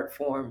in the art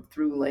form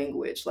through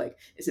language. Like,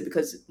 is it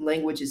because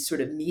language is sort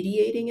of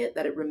mediating it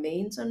that it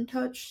remains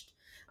untouched?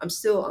 I'm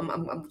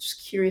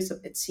just curious.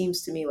 It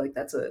seems to me like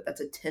that's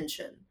a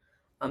tension,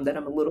 that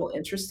I'm a little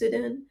interested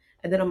in.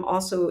 And then I'm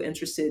also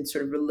interested,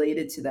 sort of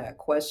related to that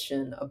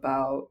question,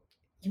 about,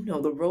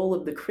 the role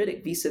of the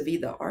critic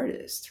vis-a-vis the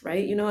artist,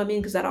 right? You know what I mean?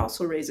 Because that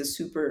also raises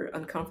super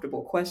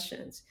uncomfortable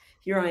questions.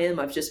 Here I am,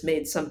 I've just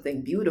made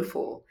something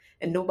beautiful,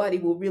 and nobody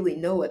will really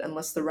know it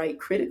unless the right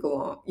critic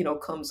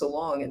comes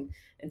along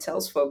and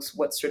tells folks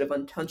what's sort of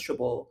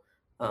untouchable,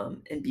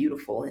 and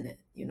beautiful in it.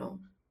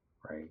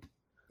 Right.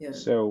 Yeah.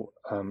 So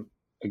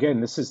again,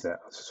 this is the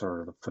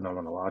sort of the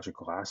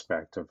phenomenological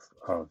aspect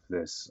of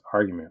this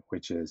argument,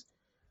 which is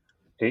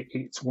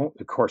it's won't,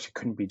 of course, it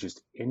couldn't be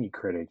just any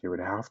critic. It would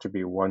have to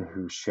be one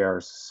who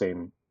shares the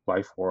same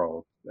life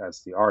world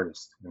as the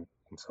artist in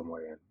some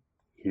way. And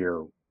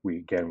here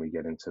we get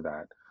into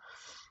that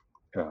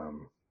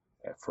um,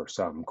 for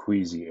some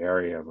queasy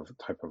area of a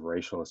type of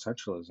racial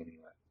essentialism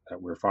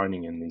that we're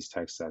finding in these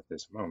texts at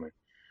this moment,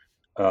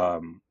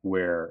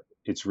 where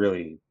it's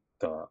really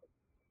the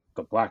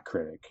the black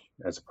critic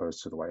as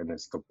opposed to the white, and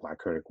it's the black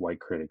critic, white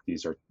critic.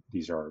 These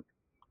are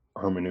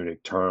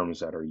hermeneutic terms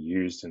that are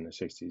used in the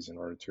 60s in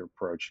order to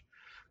approach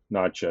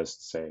not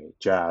just, say,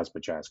 jazz,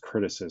 but jazz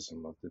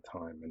criticism of the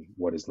time, and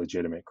what is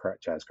legitimate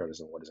jazz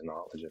criticism, what is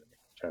not legitimate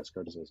jazz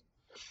criticism.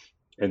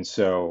 And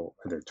so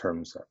the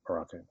terms that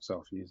Baraka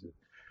himself uses.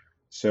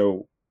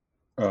 So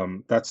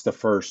that's the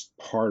first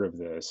part of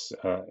this.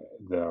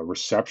 The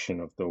reception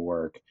of the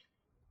work,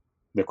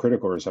 the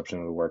critical reception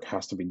of the work,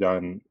 has to be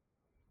done.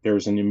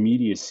 There's an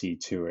immediacy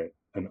to it,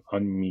 an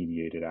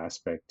unmediated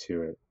aspect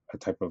to it, a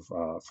type of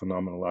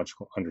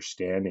phenomenological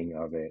understanding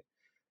of it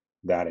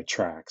that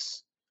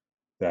attracts,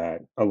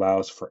 that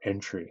allows for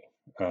entry,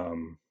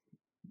 um,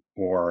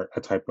 or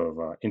a type of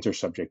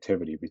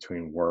intersubjectivity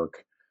between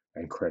work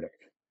and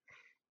critic.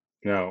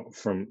 Now,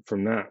 from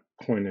that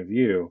point of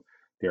view,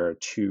 there are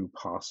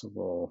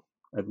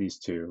at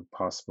least two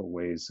possible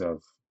ways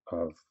of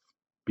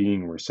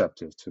being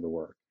receptive to the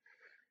work.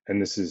 And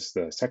this is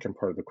the second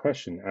part of the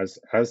question.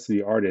 As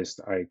the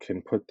artist, I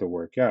can put the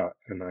work out,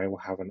 and I will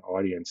have an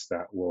audience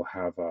that will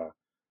have a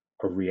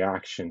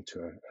reaction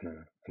to it,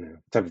 and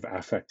a type of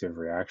affective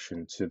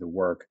reaction to the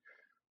work,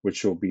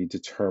 which will be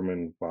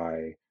determined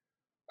by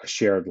a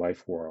shared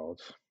life world,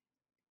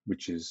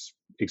 which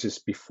exists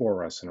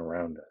before us and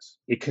around us.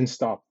 It can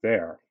stop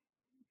there,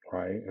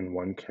 right? And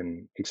one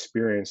can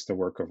experience the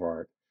work of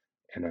art,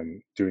 and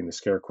I'm doing the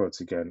scare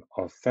quotes again,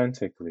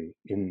 authentically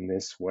in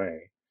this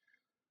way.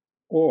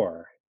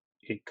 Or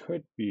it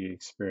could be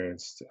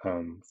experienced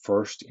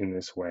first in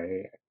this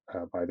way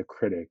by the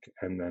critic,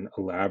 and then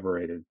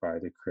elaborated by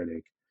the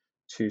critic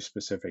to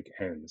specific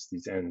ends.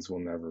 These ends will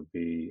never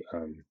be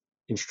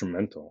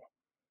instrumental,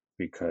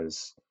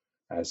 because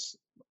as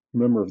a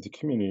member of the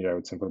community, I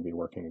would simply be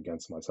working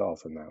against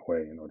myself in that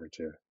way in order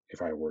to,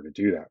 if I were to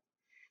do that.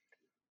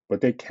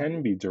 But they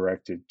can be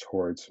directed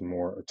towards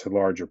more to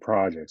larger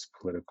projects,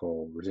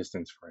 political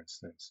resistance, for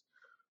instance,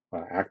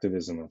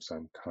 activism of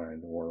some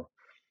kind, or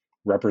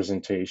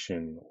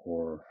representation,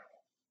 or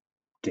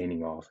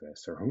gaining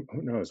office, or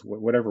who knows,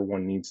 whatever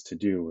one needs to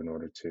do in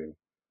order to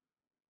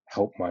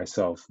help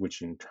myself,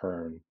 which in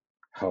turn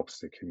helps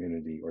the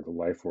community or the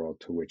life world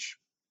to which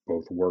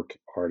both work,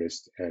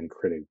 artist, and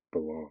critic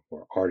belong,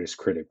 or artist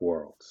critic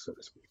world, so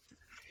to speak.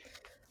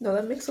 No,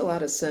 that makes a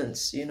lot of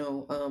sense.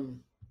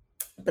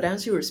 But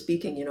as you were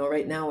speaking,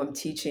 right now I'm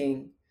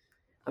teaching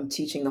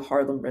the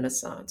Harlem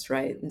Renaissance,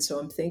 right? And so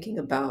I'm thinking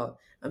about,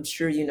 I'm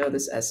sure you know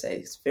this essay,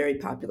 it's a very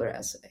popular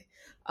essay.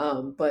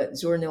 But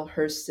Zora Neale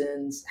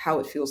Hurston's How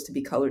It Feels to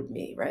Be Colored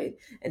Me, right?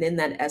 And in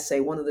that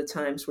essay, one of the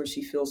times where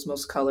she feels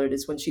most colored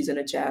is when she's in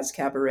a jazz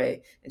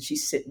cabaret and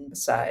she's sitting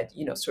beside,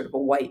 sort of a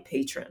white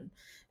patron.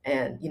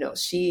 And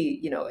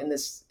she,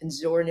 in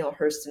Zora Neale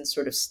Hurston's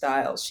sort of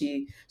style,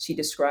 she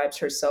describes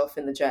herself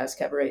in the jazz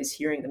cabaret as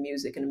hearing the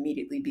music and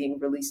immediately being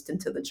released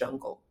into the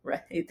jungle,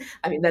 right?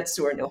 I mean, that's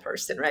Zora Neale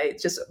Hurston, right?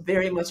 Just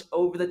very much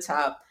over the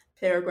top,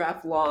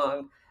 paragraph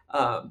long,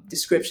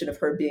 description of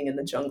her being in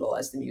the jungle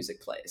as the music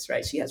plays,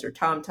 right? She has her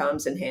tom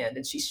toms in hand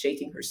and she's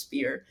shaking her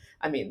spear.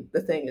 I mean,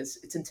 the thing is,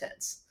 it's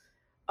intense.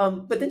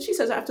 But then she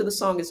says after the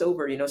song is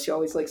over, she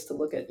always likes to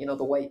look at,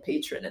 the white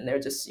patron, and they're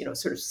just,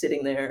 sort of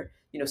sitting there,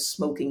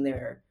 smoking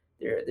their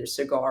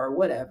cigar or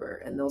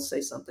whatever, and they'll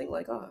say something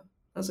like, "Oh,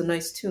 that was a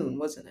nice tune,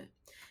 wasn't it?"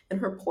 And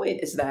her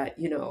point is that,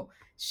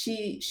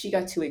 she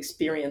got to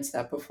experience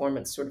that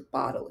performance sort of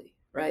bodily,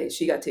 right?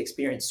 She got to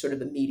experience sort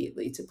of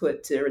immediately,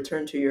 to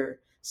return to your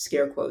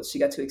scare quotes, she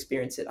got to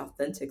experience it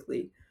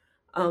authentically.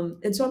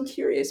 And so I'm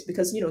curious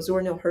because,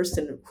 Zora Neale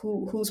Hurston,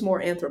 who's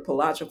more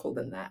anthropological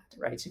than that,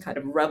 right? She kind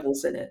of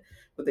revels in it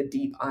with a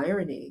deep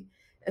irony.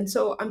 And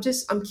so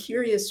I'm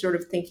curious, sort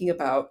of thinking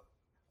about,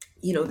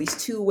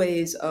 these two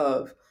ways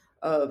of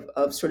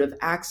sort of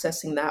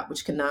accessing that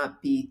which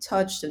cannot be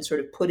touched and sort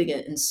of putting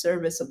it in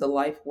service of the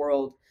life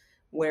world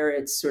where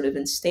it's sort of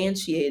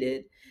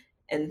instantiated,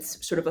 and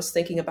sort of us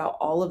thinking about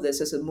all of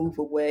this as a move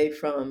away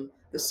from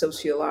the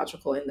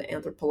sociological and the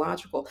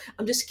anthropological.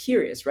 I'm just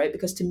curious, right?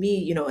 Because to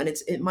me, and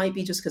it might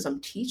be just because I'm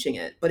teaching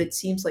it, but it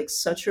seems like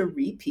such a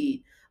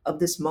repeat of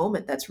this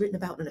moment that's written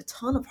about in a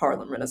ton of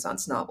Harlem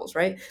Renaissance novels,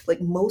 right?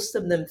 Like most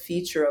of them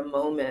feature a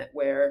moment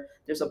where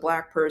there's a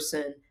Black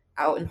person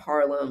out in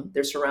Harlem,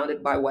 they're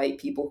surrounded by white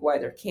people who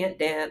either can't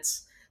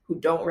dance, who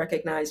don't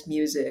recognize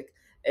music,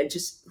 and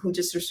who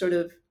just are sort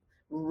of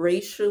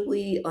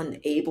racially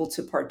unable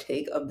to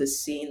partake of the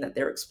scene that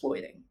they're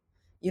exploiting.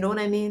 You know what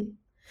I mean?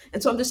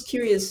 And so I'm just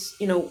curious,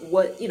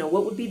 what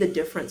would be the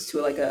difference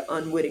to like an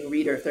unwitting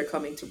reader if they're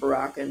coming to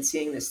Baraka and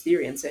seeing this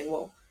theory and saying,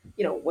 well,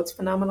 what's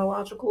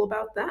phenomenological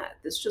about that?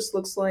 This just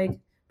looks like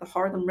the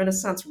Harlem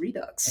Renaissance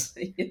Redux,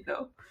 you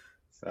know?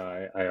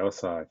 So I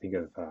also I think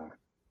of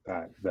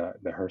that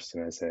the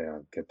Hurston essay. I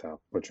get to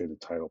butcher the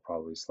title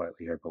probably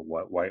slightly here, but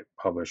what white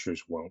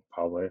publishers won't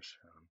publish,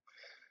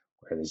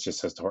 where there's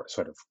just a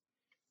sort of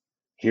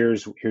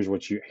here's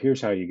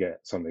how you get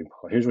something.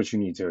 Here's what you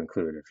need to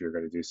include if you're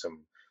going to do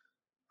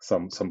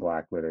some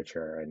Black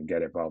literature and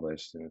get it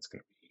published, and it's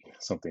going to be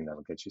something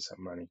that'll get you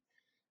some money.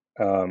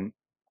 Um,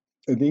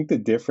 I think the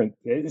different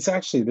it's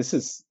actually this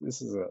is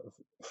a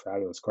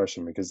fabulous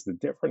question because the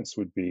difference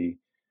would be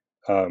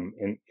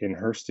in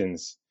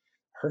Hurston's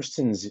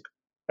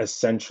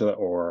essential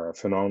or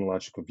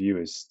phenomenological view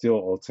is still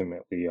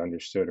ultimately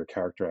understood or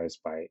characterized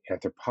by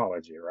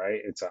anthropology,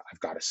 right? I've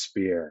got a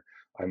spear.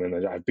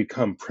 I've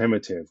become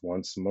primitive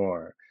once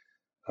more.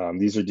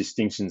 These are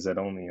distinctions that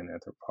only an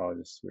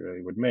anthropologist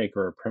really would make,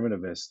 or a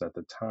primitivist at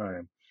the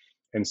time.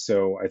 And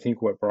so I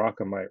think what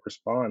Baraka might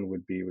respond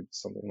would be with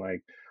something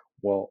like,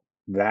 well,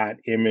 that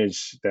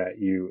image that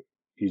you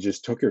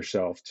just took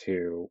yourself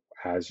to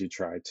as you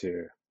try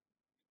to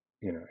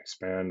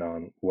expand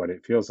on what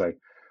it feels like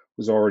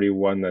was already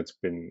one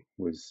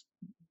was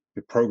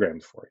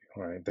programmed for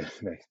you, right?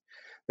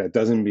 That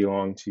doesn't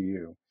belong to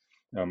you,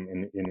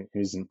 and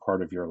isn't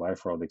part of your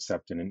life world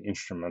except in an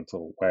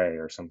instrumental way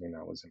or something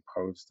that was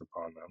imposed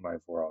upon that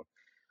life world.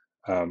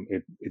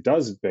 It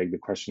does beg the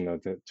question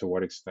of to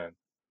what extent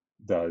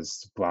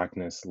does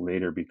Blackness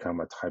later become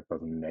a type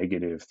of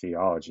negative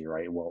theology,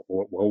 right? Well,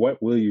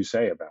 what will you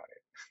say about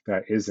it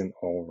that isn't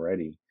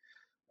already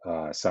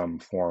some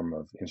form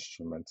of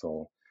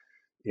instrumental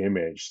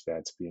image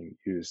that's being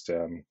used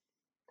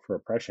for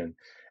oppression?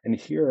 And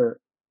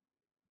here,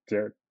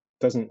 there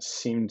doesn't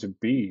seem to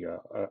be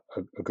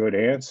a good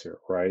answer,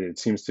 right? It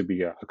seems to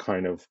be a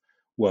kind of,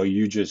 well,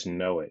 you just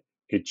know it.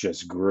 It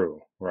just grew,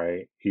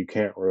 right? You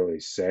can't really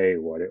say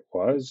what it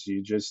was.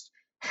 You just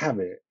have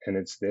it and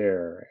it's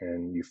there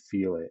and you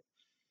feel it.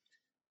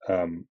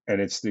 And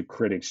it's the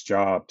critic's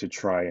job to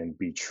try and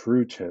be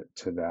true to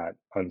that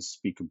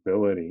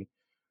unspeakability,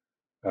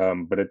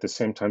 but at the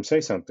same time say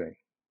something.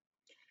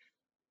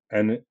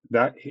 And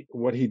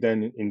what he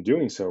then, in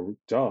doing so,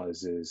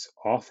 does is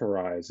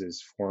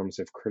authorizes forms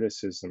of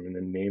criticism in the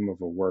name of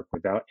a work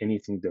without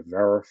anything to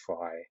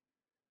verify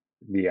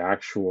the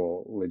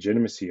actual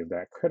legitimacy of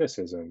that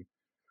criticism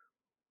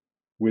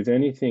with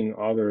anything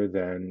other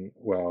than,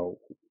 well,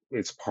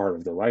 it's part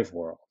of the life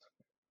world.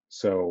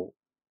 So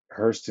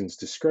Hurston's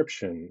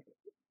description,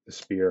 the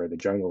spear, the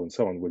jungle, and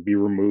so on, would be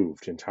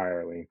removed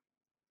entirely.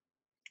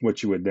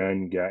 What you would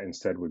then get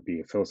instead would be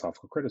a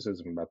philosophical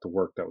criticism about the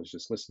work that was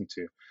just listened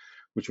to,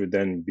 which would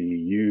then be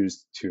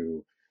used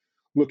to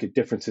look at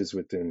differences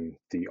within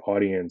the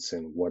audience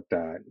and what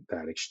that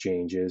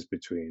exchange is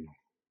between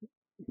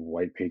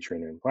white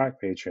patron and Black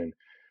patron.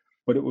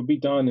 But it would be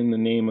done in the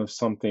name of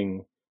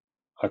something,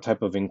 a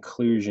type of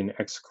inclusion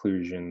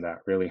exclusion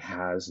that really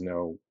has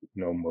no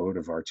mode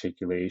of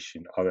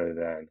articulation other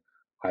than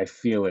I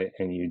feel it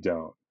and you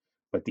don't.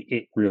 But the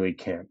it really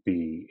can't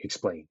be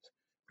explained,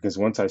 because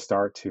once I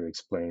start to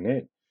explain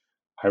it,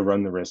 I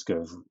run the risk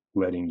of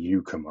letting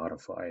you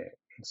commodify it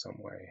in some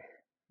way,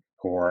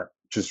 or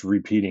just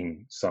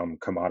repeating some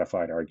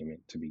commodified argument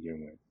to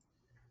begin with.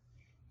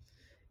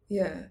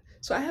 Yeah.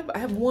 So I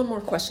have one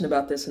more question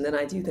about this, and then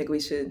I do think we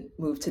should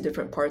move to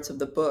different parts of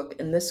the book.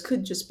 And this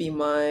could just be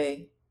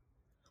my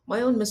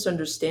own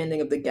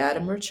misunderstanding of the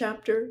Gadamer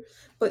chapter,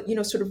 but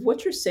sort of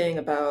what you're saying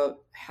about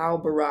how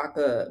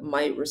Baraka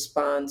might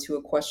respond to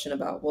a question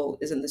about, well,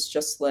 isn't this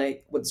just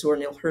like what Zora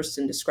Neale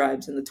Hurston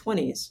describes in the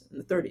 20s, in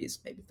the 30s,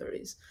 maybe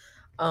 30s?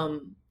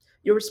 Um,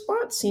 your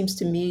response seems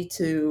to me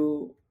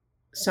to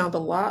sound a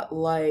lot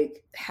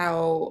like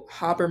how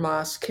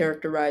Habermas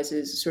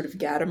characterizes sort of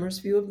Gadamer's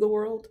view of the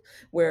world,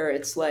 where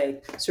it's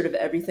like sort of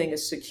everything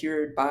is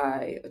secured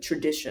by a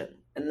tradition.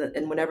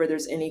 And whenever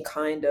there's any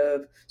kind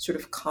of sort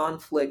of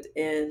conflict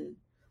in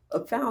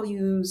of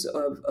values,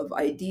 of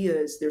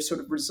ideas, they're sort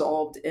of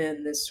resolved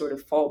in this sort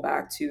of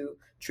fallback to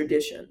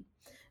tradition.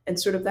 And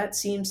sort of that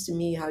seems to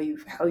me how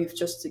you've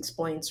just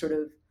explained sort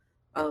of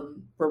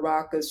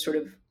Baraka's sort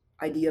of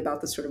idea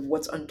about the sort of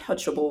what's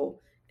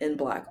untouchable in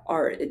Black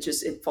art.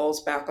 It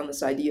falls back on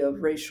this idea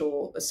of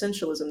racial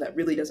essentialism that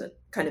really doesn't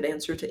kind of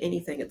answer to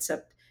anything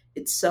except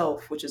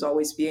itself, which is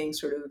always being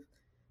sort of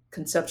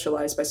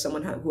conceptualized by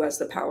someone who has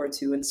the power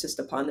to insist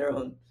upon their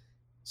own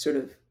sort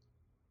of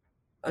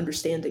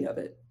understanding of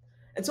it.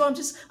 And so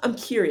I'm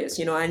curious,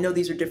 I know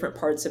these are different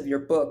parts of your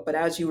book, but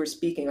as you were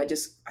speaking,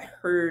 I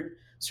heard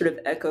sort of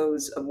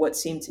echoes of what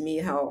seemed to me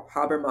how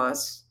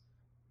Habermas,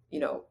 you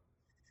know,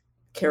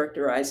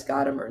 characterized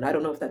Gadamer. And I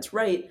don't know if that's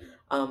right,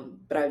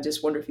 but I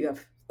just wonder if you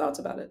have thoughts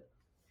about it.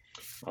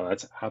 Oh,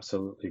 that's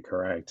absolutely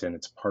correct, and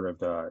it's part of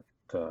the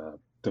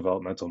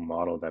developmental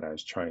model that I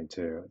was trying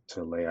to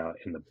lay out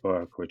in the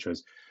book, which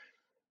was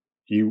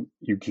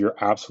you're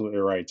absolutely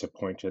right to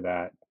point to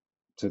that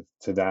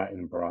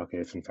in Baraka,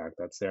 if in fact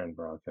that's there in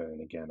Baraka.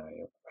 And again,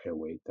 I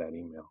await that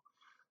email,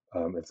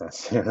 if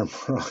that's there in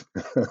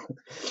Baraka.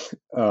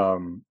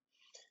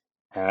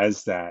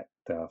 As that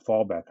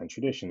fallback on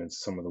tradition and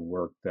some of the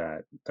work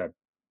that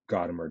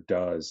Gadamer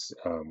does,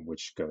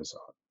 which goes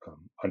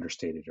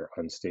understated or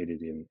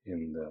unstated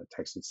in the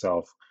text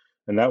itself,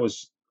 and that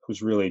was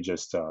really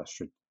just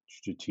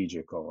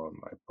strategic on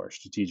my part.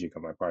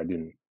 I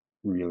didn't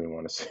really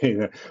want to say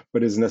that,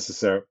 but it's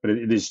necessary. But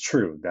it is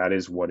true. That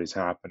is what is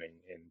happening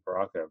in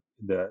Baraka.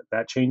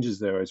 That changes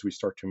though as we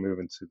start to move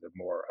into the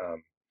more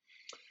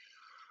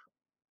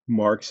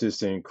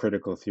Marxist and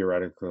critical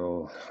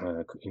theoretical,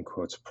 in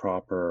quotes,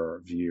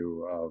 proper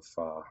view of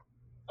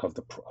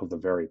the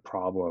very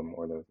problem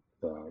or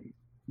the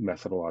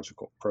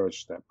methodological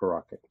approach that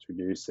Baraka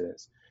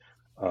introduces,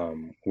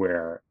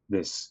 where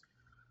this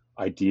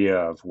idea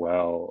of,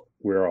 well,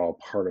 we're all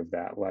part of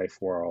that life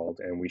world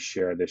and we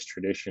share this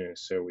tradition,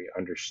 so we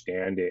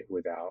understand it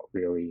without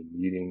really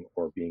needing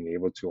or being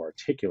able to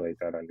articulate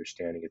that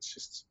understanding. It's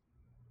just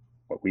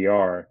what we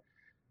are.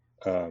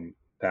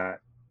 That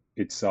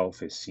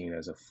itself is seen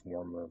as a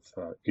form of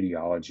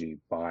ideology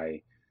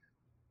by,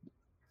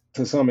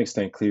 to some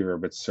extent, Cleaver,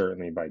 but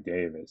certainly by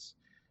Davis,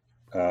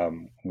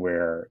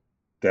 where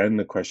then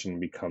the question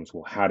becomes,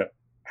 well,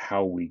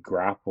 how we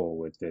grapple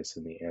with this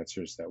and the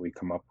answers that we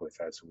come up with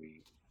as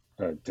we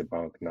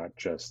debunk not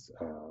just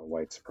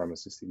white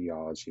supremacist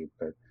ideology,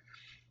 but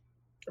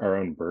our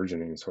own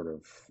burgeoning sort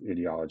of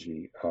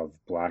ideology of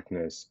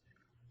blackness,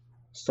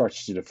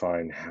 starts to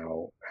define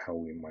how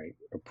we might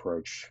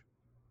approach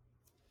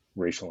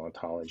racial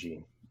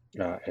ontology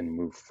and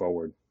move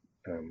forward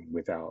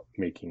without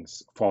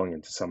falling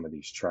into some of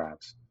these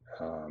traps.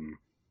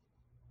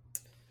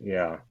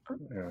 Yeah,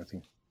 I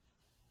think.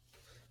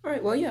 All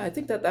right. Well, yeah, I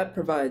think that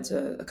provides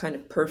a kind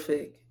of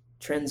perfect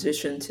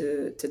transition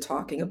to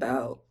talking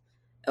about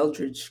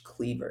Eldridge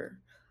Cleaver.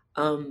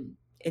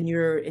 In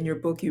your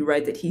book, you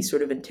write that he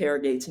sort of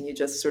interrogates, and you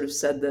just sort of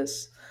said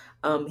this.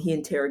 He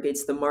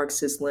interrogates the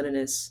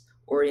Marxist-Leninist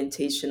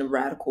orientation of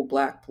radical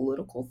Black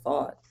political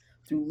thought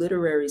through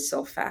literary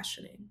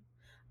self-fashioning.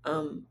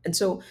 And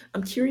so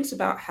I'm curious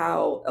about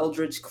how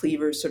Eldridge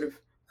Cleaver's sort of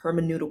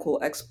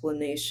hermeneutical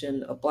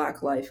explanation of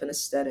Black life and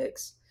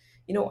aesthetics,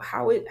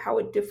 how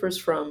it differs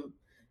from,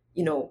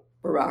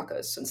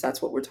 Baraka's, since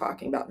that's what we're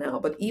talking about now,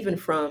 but even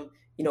from,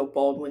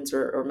 Baldwin's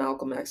or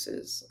Malcolm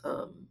X's.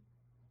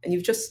 And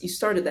you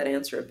started that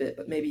answer a bit,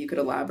 but maybe you could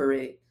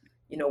elaborate,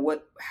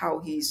 how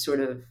he's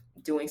sort of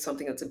doing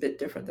something that's a bit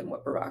different than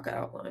what Baraka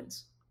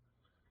outlines.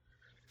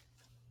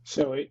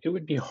 So it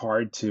would be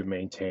hard to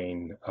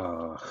maintain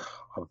an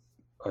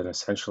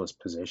essentialist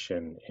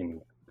position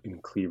in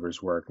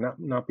Cleaver's work,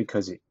 not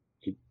because it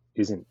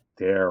isn't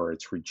there or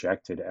it's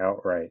rejected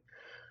outright,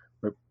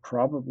 but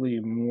probably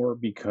more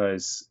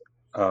because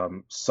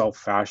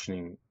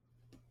self-fashioning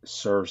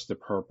serves the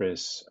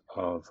purpose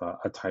of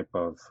a type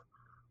of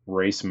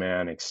race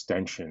man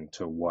extension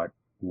to what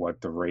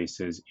the race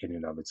is in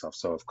and of itself.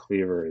 So if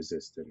Cleaver is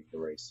this, then the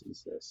race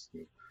is this.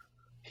 And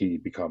he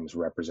becomes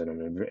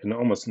representative in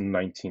almost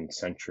 19th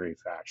century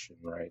fashion,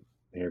 right?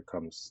 Here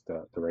comes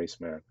the race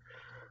man.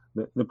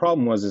 The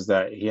problem is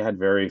that he had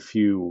very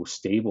few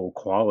stable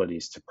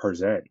qualities to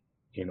present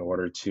in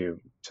order to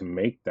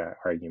make that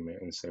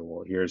argument and say,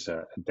 well, here's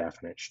a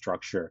definite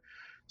structure.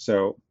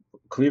 So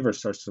Cleaver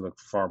starts to look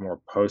far more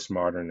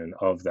postmodern and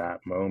of that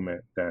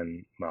moment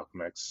than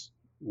Malcolm X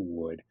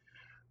would,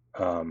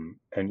 and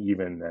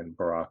even then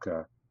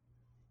Baraka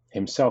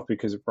himself,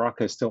 because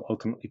Baraka is still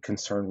ultimately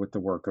concerned with the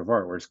work of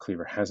art, whereas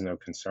Cleaver has no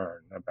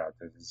concern about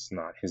that. It's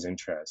not his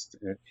interest.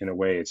 In a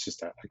way, it's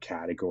just a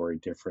category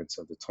difference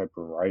of the type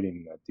of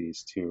writing that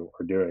these two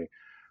are doing.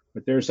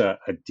 But there's a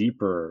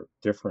deeper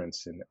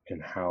difference in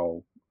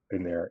how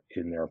in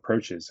their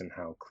approaches and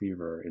how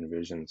Cleaver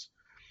envisions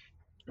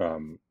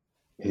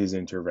his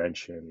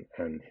intervention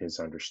and his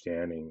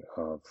understanding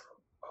of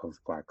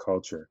Black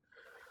culture,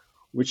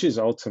 which is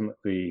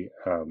ultimately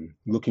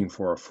looking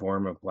for a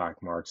form of Black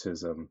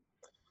Marxism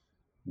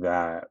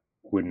that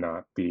would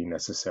not be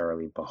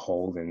necessarily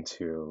beholden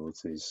to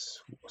these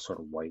sort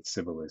of white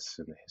civilists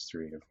in the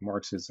history of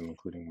Marxism,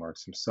 including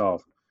Marx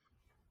himself,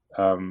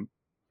 um,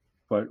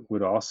 but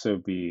would also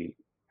be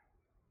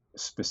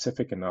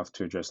specific enough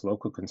to address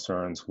local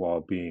concerns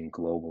while being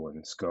global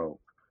in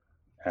scope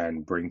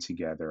and bring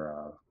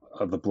together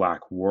the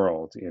Black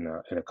world in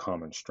a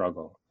common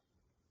struggle.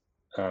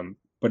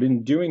 But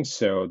in doing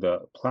so,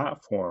 the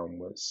platform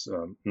was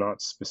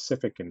not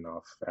specific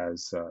enough,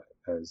 as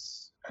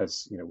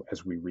you know,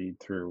 as we read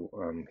through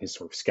his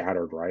sort of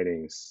scattered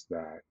writings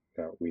that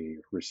we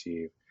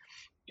receive,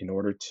 in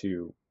order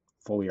to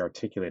fully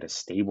articulate a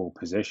stable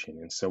position.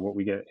 And so what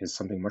we get is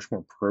something much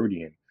more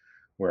protean,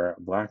 where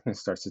Blackness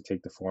starts to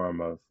take the form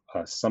of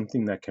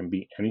something that can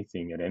be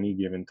anything at any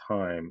given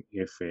time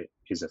if it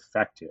is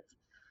effective.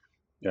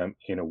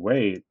 In a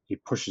way,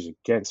 it pushes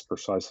against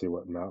precisely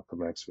what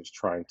Malcolm X was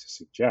trying to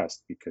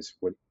suggest, because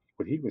what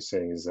he was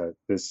saying is that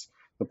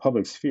the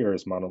public sphere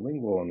is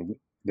monolingual, and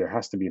there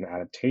has to be an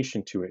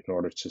adaptation to it in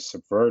order to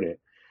subvert it.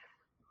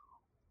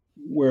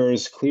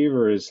 Whereas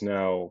Cleaver is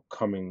now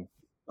coming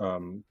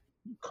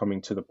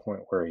to the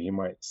point where he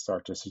might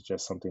start to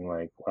suggest something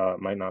like, it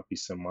might not be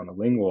so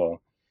monolingual,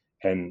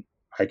 and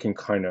I can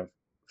kind of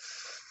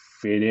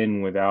fit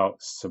in without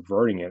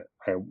subverting it.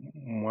 I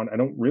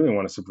don't really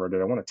want to subvert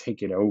it. I want to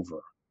take it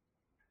over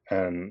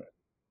and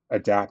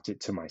adapt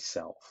it to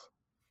myself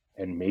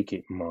and make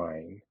it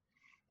mine.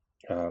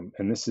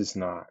 And this is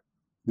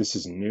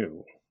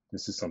new.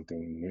 This is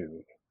something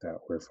new that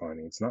we're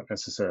finding. It's not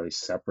necessarily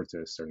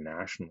separatist or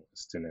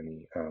nationalist in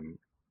any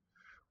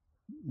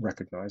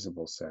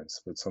recognizable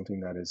sense, but something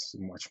that is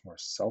much more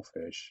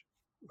selfish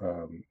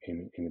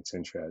in its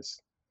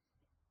interest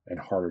and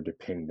harder to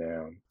pin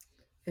down.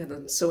 Yeah,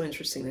 that's so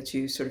interesting that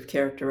you sort of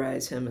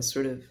characterize him as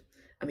sort of,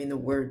 I mean, the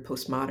word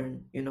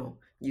postmodern,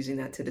 using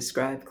that to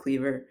describe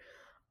Cleaver.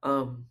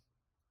 Um,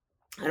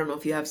 I don't know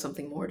if you have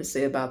something more to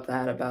say about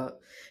that,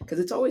 because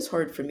it's always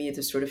hard for me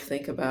to sort of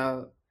think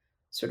about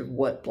sort of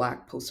what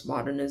Black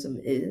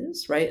postmodernism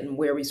is, right? And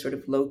where we sort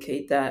of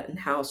locate that and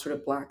how sort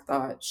of Black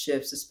thought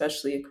shifts,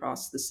 especially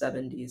across the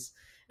 70s.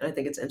 And I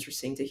think it's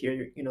interesting to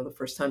hear, the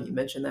first time you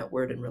mentioned that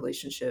word in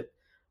relationship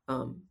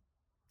um,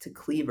 to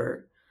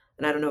Cleaver.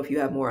 And I don't know if you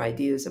have more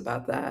ideas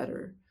about that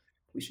or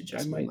we should I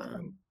just move might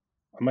on.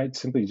 I might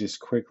simply just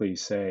quickly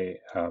say,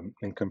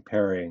 in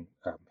comparing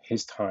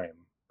his time,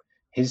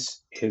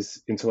 his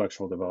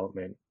intellectual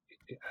development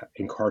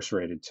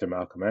incarcerated to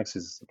Malcolm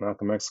X's.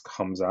 Malcolm X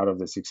comes out of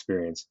this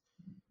experience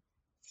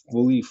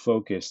fully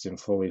focused and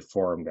fully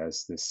formed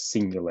as this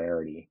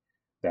singularity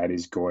that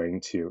is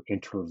going to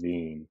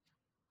intervene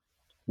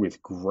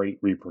with great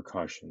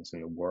repercussions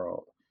in the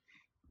world.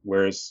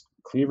 Whereas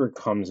Cleaver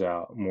comes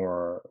out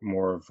more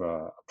of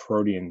a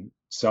protean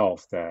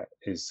self that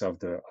is of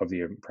the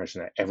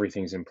impression that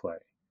everything's in play.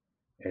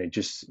 And it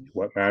just,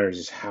 what matters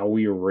is how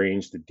we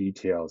arrange the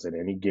details at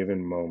any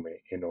given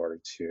moment in order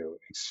to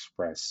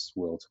express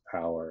will to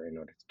power, in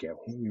order to get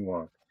what we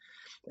want.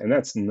 And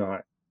that's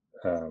not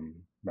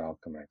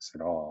Malcolm X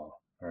at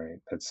all. All right.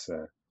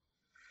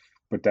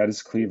 But that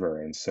is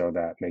Cleaver. And so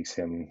that makes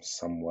him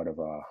somewhat of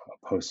a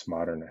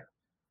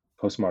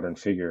postmodern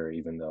figure,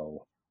 even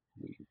though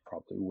we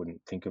probably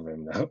wouldn't think of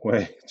him that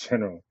way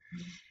generally.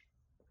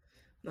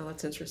 No,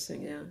 that's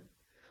interesting. Yeah.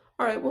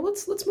 All right. Well,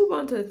 let's move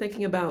on to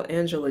thinking about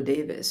Angela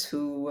Davis,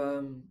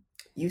 who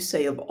you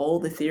say of all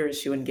the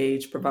theorists you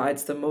engage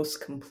provides the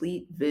most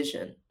complete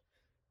vision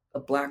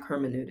of Black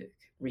hermeneutic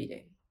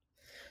reading.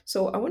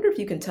 So I wonder if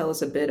you can tell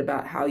us a bit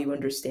about how you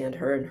understand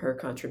her and her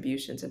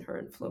contributions and her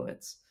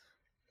influence.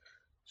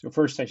 So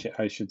first,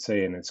 I should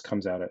say, and it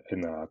comes out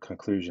in the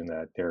conclusion,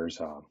 that there's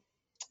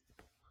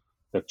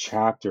the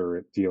chapter,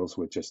 it deals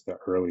with just the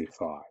early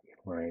thought,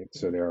 right?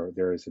 So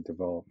there is a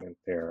development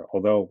there,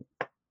 although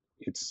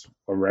it's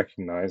a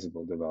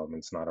recognizable development.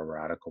 It's not a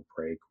radical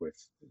break with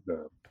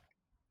the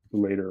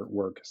later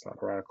work. It's not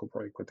a radical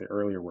break with the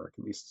earlier work,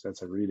 at least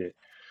as I read it.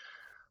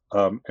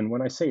 And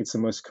when I say it's the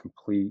most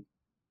complete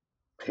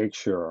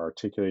picture or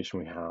articulation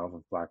we have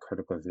of Black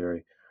critical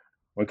theory,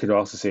 one could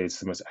also say it's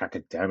the most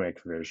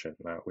academic vision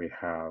that we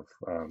have.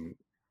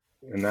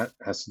 And that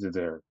has to do with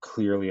their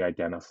clearly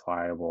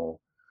identifiable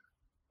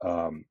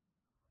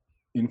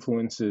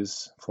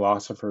influences,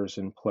 philosophers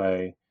in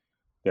play.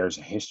 There's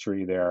a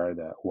history there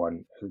that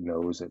one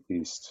knows at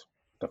least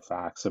the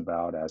facts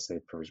about as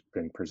they've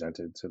been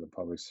presented to the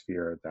public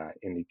sphere that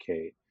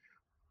indicate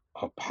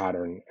a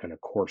pattern and a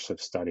course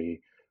of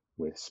study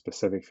with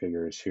specific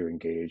figures who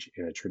engage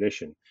in a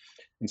tradition.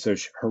 And so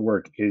her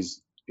work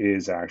is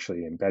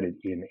actually embedded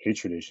in a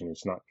tradition.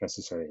 It's not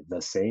necessarily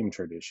the same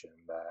tradition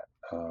that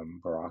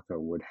Baraka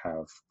would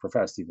have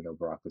professed, even though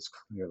Baraka's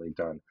clearly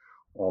done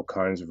all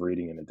kinds of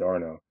reading in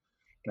Adorno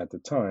at the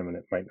time, and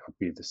it might not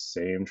be the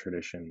same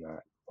tradition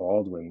that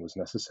Baldwin was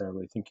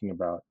necessarily thinking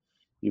about,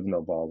 even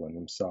though Baldwin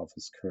himself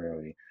is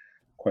clearly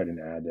quite an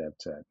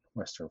adept at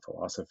Western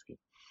philosophy.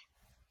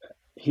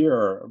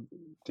 Here,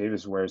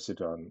 Davis wears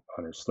it on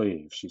her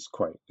sleeve. She's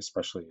quite,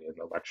 especially in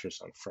the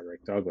lectures on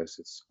Frederick Douglass,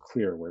 it's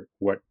clear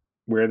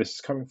where this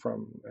is coming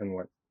from and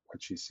what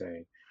she's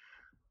saying.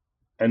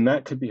 And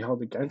that could be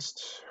held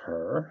against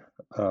her,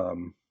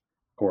 um,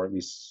 or at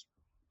least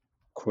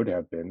could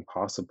have been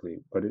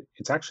possibly, but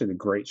it's actually the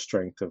great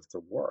strength of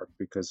the work,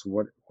 because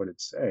what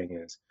it's saying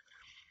is,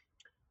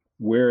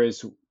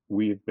 whereas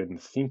we've been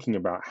thinking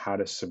about how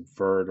to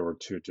subvert or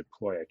to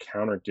deploy a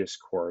counter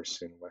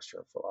discourse in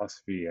Western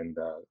philosophy, and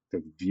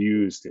the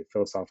views, the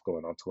philosophical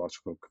and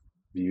ontological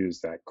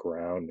views that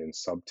ground in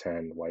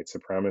sub-10 white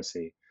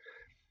supremacy,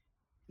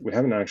 we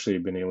haven't actually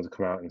been able to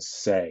come out and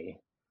say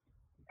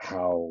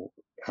how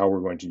we're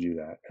going to do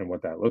that and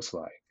what that looks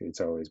like.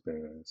 It's always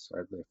been,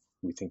 if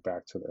we think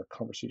back to the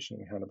conversation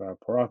we had about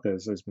Poraka,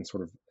 it's always been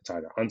sort of, it's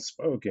either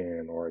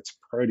unspoken or it's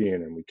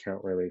protean and we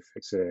can't really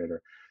fix it.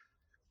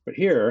 But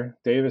here,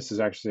 Davis is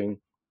actually saying,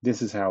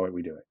 this is how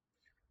we do it.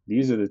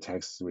 These are the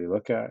texts we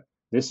look at.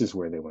 This is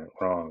where they went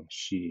wrong.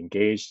 She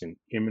engaged in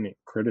imminent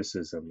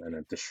criticism and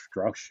a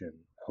destruction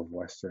of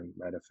Western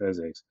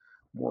metaphysics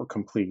more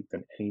complete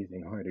than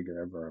anything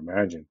Heidegger ever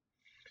imagined.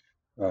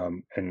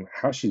 And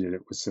how she did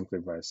it was simply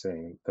by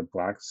saying the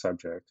Black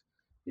subject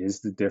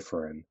is the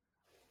different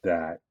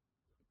that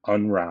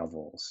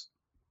unravels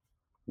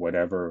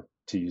whatever,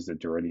 to use the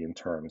Derridian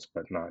terms,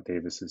 but not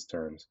Davis's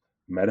terms,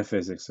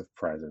 metaphysics of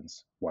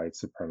presence white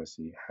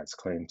supremacy has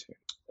claim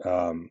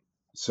to.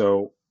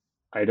 So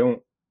I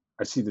don't,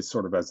 I see this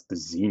sort of as the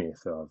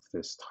zenith of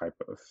this type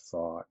of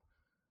thought.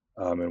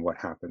 And what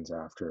happens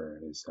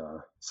after is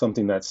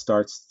something that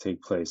starts to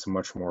take place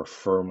much more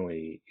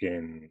firmly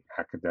in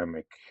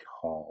academic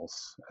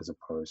halls as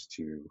opposed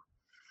to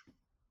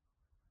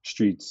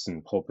streets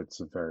and pulpits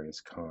of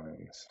various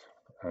kinds.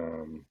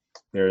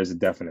 There is a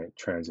definite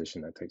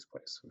transition that takes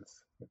place with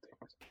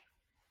things.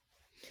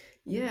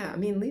 Yeah, I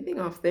mean, leaving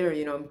off there,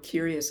 I'm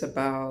curious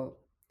about,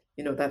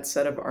 that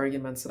set of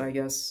arguments that I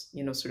guess,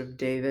 sort of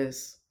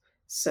Davis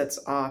sets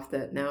off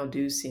that now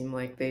do seem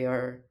like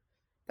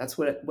that's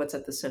what's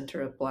at the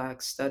center of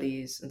Black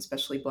studies, and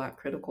especially Black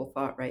critical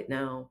thought right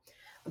now.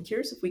 I'm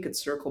curious if we could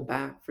circle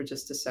back for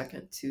just a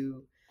second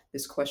to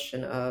this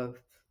question of,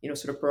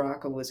 sort of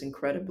Baraka was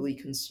incredibly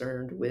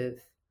concerned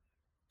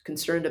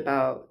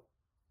about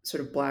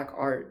sort of Black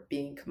art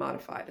being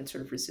commodified and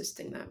sort of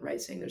resisting that,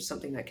 right? Saying there's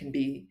something that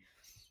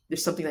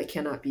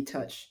cannot be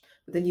touched.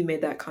 But then you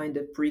made that kind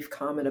of brief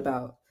comment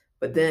about,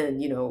 but then,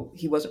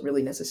 he wasn't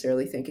really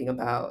necessarily thinking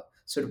about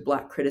sort of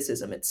Black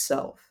criticism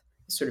itself,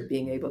 sort of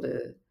being able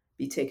to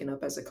be taken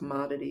up as a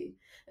commodity.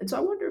 And so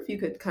I wonder if you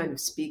could kind of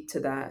speak to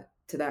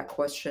that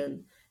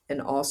question,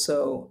 and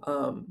also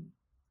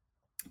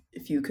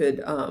if you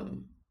could,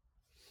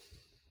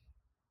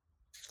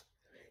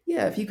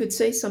 yeah, if you could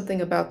say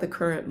something about the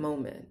current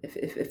moment,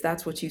 if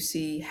that's what you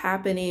see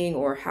happening,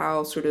 or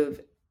how sort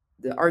of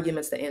the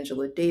arguments that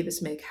Angela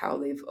Davis make, how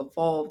they've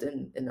evolved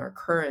in our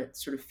current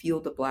sort of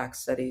field of Black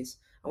studies.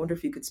 I wonder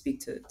if you could speak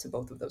to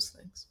both of those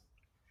things.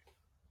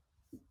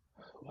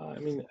 Well, I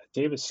mean,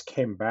 Davis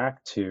came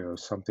back to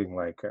something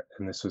like,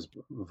 and this was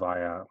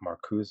via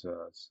Marcuse,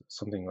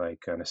 something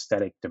like an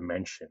aesthetic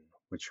dimension,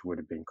 which would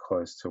have been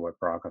close to what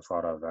Baraka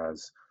thought of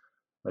as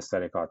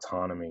aesthetic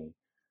autonomy,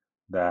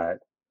 that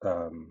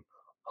um,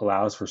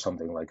 allows for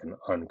something like an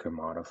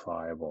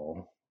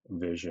uncommodifiable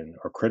vision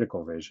or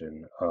critical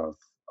vision of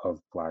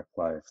Black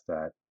life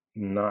that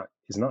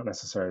is not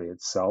necessarily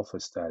itself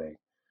aesthetic,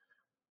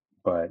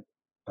 but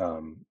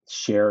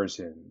shares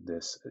in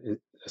this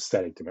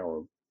aesthetic dimension,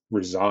 or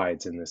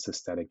resides in this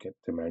aesthetic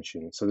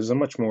dimension. So there's a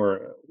much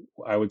more,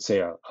 I would say,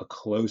 a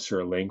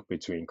closer link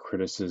between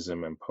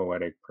criticism and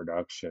poetic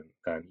production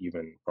than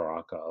even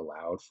Baraka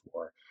allowed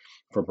for.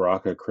 For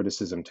Baraka,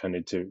 criticism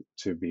tended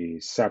to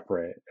be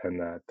separate, and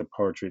that the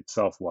poetry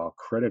itself, while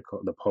critical,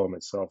 the poem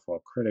itself,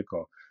 while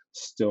critical,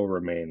 still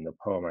remain the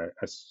poem.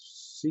 I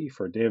see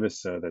for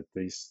Davis, that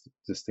these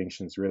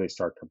distinctions really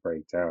start to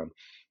break down,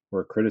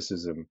 where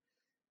criticism,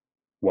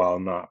 while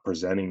not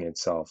presenting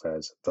itself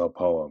as the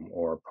poem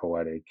or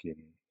poetic in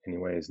any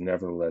ways,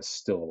 nevertheless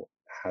still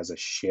has a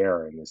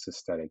share in this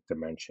aesthetic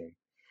dimension.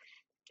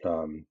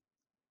 Um,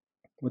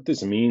 what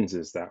this means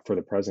is that for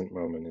the present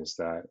moment is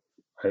that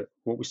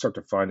what we start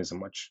to find is a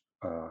much,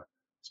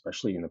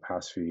 especially in the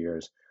past few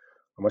years,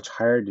 a much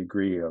higher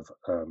degree of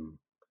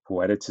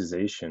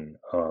poeticization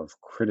of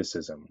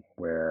criticism,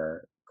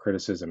 where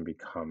criticism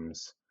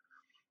becomes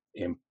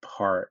in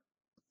part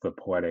the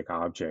poetic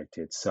object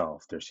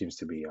itself. There seems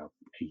to be a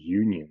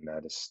union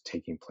that is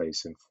taking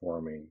place and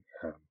forming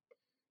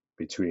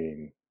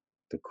between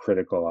the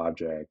critical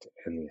object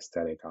and the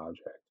aesthetic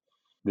object.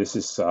 This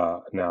is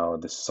now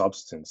the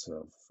substance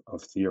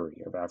of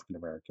theory, of African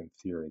American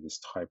theory, this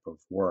type of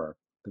work.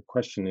 The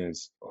question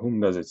is, whom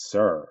does it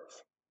serve?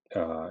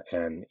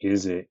 And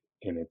is it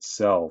in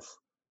itself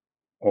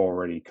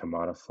already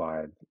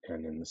commodified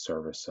and in the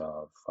service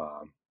of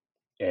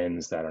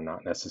ends that are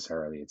not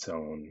necessarily its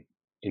own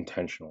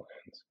intentional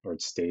ends, or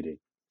its stated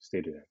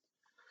ends?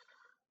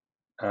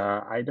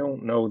 I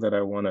don't know that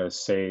I want to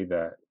say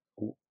that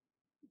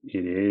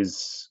it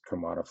is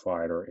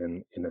commodified or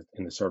in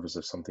the service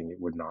of something it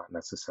would not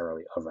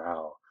necessarily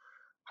avow.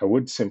 I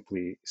would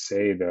simply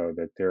say, though,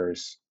 that there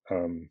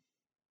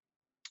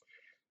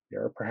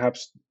are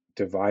perhaps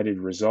divided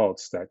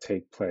results that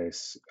take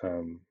place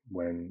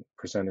when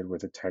presented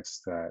with a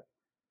text that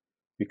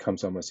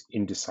becomes almost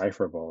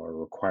indecipherable or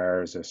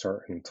requires uh, a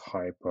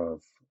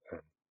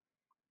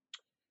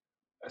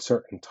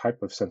certain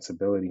type of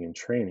sensibility and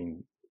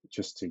training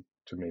just to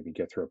maybe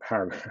get through a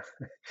paragraph,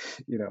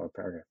 a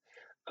paragraph.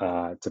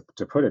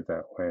 To put it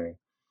that way,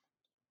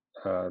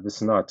 this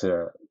is not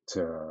to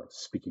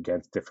speak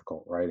against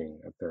difficult writing.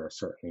 There are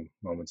certainly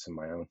moments in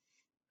my own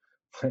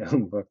my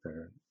own book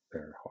that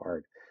are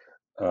hard,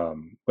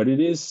 but it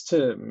is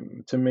to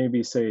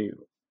maybe say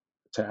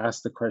to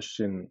ask the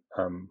question,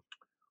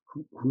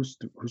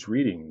 who's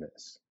reading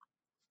this,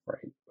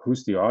 right?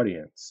 Who's the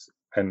audience?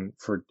 And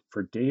for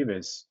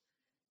Davis's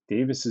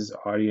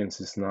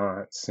audience is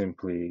not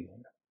simply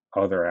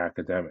other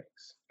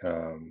academics.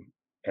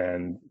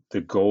 And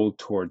the goal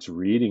towards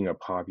reading a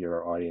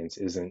popular audience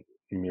isn't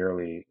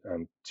merely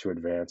to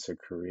advance a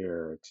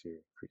career or to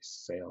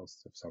increase sales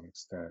to some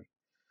extent.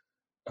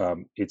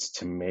 It's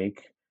to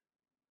make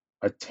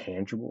a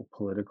tangible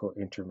political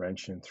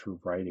intervention through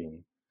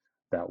writing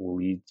that will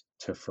lead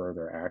to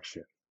further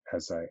action,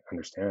 as I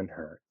understand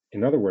her.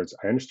 In other words,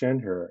 I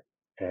understand her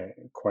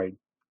quite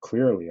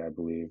clearly, I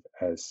believe,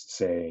 as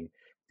saying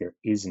there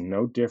is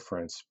no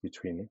difference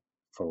between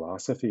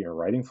philosophy or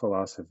writing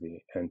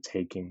philosophy and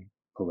taking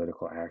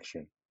political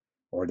action,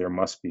 or there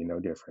must be no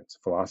difference.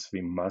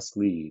 Philosophy must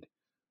lead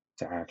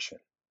to action.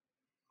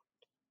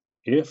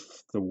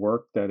 If the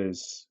work that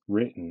is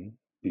written,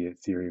 be it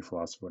theory,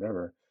 philosophy,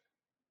 whatever,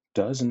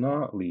 does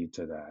not lead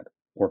to that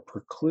or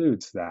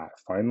precludes that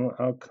final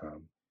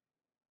outcome,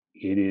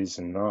 it is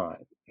not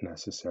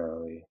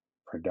necessarily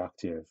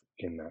productive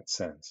in that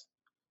sense,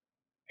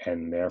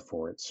 and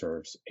therefore it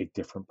serves a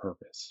different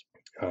purpose.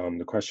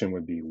 The question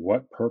would be,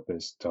 what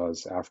purpose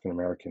does African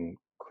American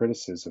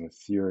criticism,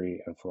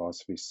 theory, and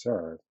philosophy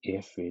serve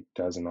if it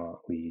does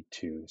not lead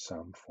to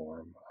some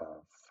form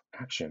of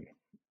action?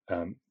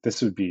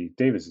 This would be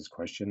Davis's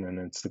question, and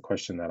it's the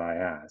question that I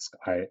ask.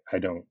 I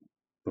don't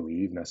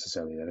believe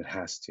necessarily that it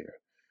has to,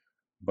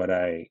 but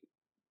I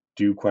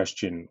do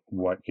question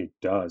what it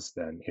does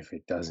then if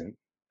it doesn't,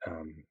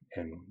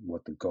 and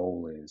what the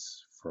goal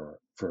is for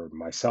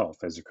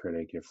myself as a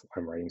critic if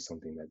I'm writing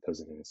something that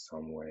doesn't in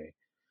some way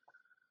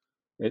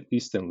at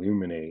least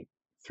illuminate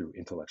through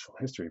intellectual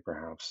history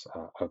perhaps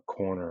a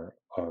corner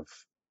of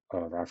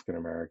African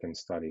American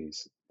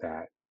studies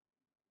that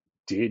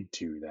did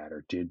do that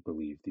or did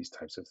believe these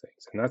types of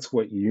things. And that's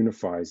what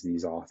unifies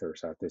these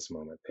authors at this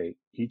moment. They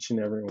each and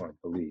every one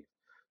believe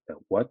that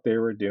what they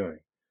were doing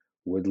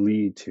would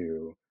lead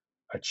to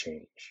a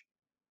change,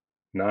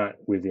 not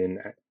within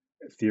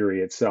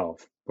theory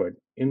itself, but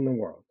in the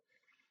world.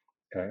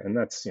 And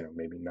that's,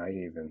 maybe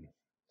naive and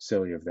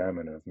silly of them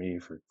and of me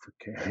for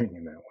caring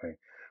in that way.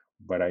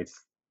 But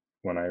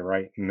when I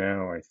write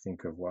now, I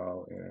think of,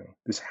 well,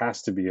 this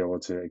has to be able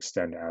to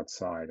extend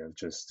outside of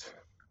just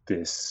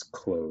this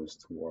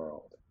closed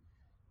world.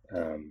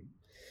 Um,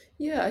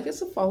 Yeah, I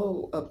guess a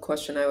follow-up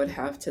question I would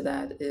have to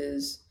that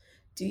is,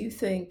 do you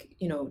think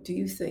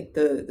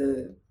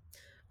the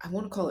I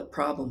want to call it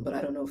problem, but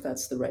I don't know if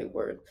that's the right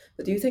word.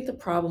 But do you think the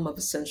problem of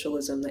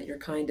essentialism that you're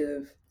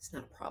it's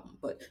not a problem,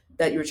 but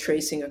that you're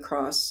tracing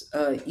across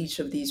each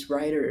of these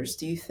writers,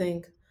 do you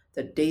think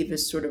that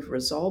Davis sort of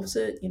resolves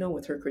it,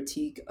 with her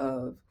critique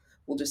of,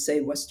 we'll just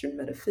say, Western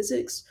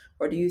metaphysics?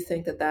 Or do you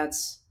think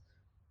that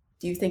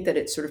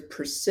it sort of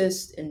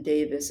persists in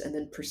Davis and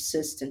then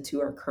persists into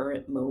our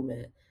current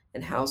moment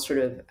and how sort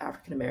of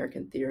African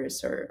American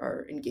theorists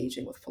are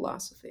engaging with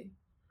philosophy?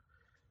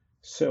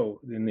 so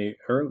in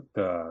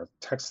the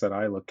text that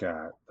I look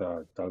at,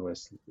 the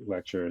Douglas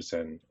lectures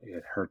and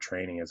her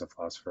training as a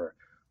philosopher,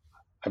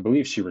 I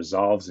believe she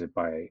resolves it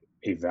by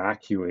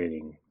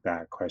evacuating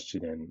that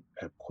question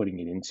and putting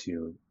it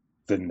into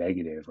the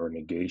negative or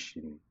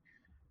negation,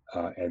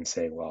 and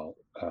saying, well,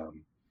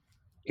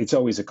 it's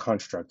always a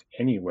construct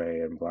anyway,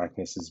 and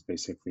blackness is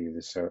basically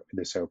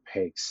this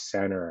opaque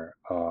center,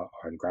 or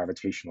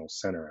gravitational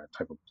center, a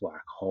type of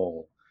black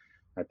hole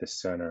at the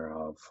center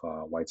of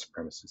white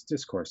supremacist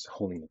discourse,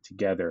 holding it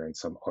together in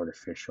some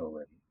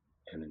artificial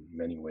and in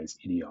many ways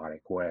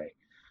idiotic way.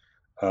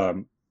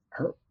 Um,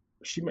 her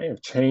She may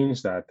have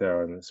changed that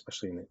though, and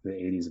especially in the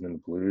 80s and in the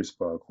Blues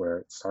book, where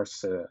it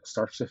starts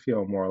to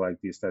feel more like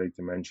the aesthetic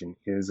dimension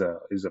is a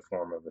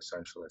form of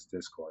essentialist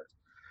discourse.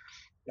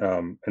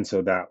 And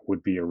so that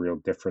would be a real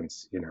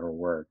difference in her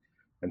work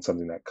and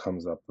something that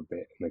comes up a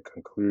bit in the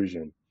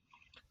conclusion.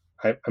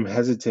 I'm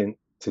hesitant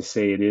to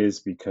say it is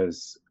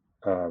because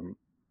um,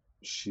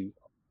 she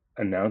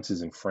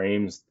announces and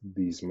frames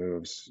these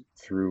moves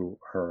through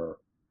her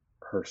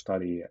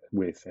study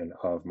with and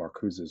of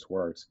Marcuse's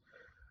works,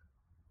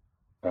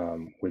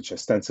 which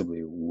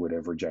ostensibly would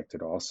have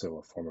rejected also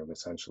a form of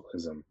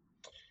essentialism.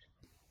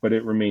 But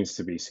it remains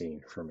to be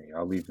seen for me.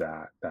 I'll leave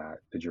the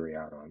jury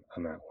out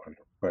on that one.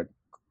 But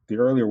the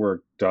earlier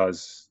work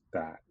does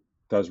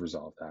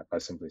resolve that by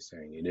simply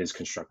saying it is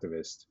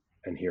constructivist,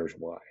 and here's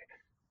why.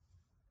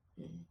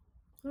 Mhm.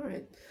 All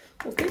right.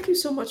 Well, thank you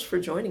so much for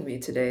joining me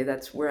today.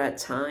 We're at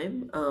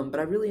time, but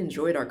I really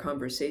enjoyed our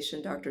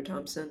conversation, Dr.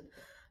 Thompson.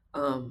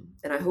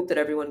 And I hope that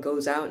everyone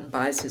goes out and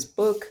buys his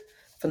book,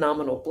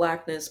 Phenomenal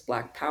Blackness,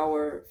 Black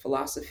Power,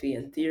 Philosophy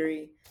and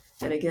Theory.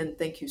 And again,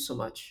 thank you so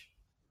much.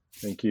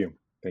 Thank you.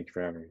 Thank you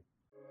for having me.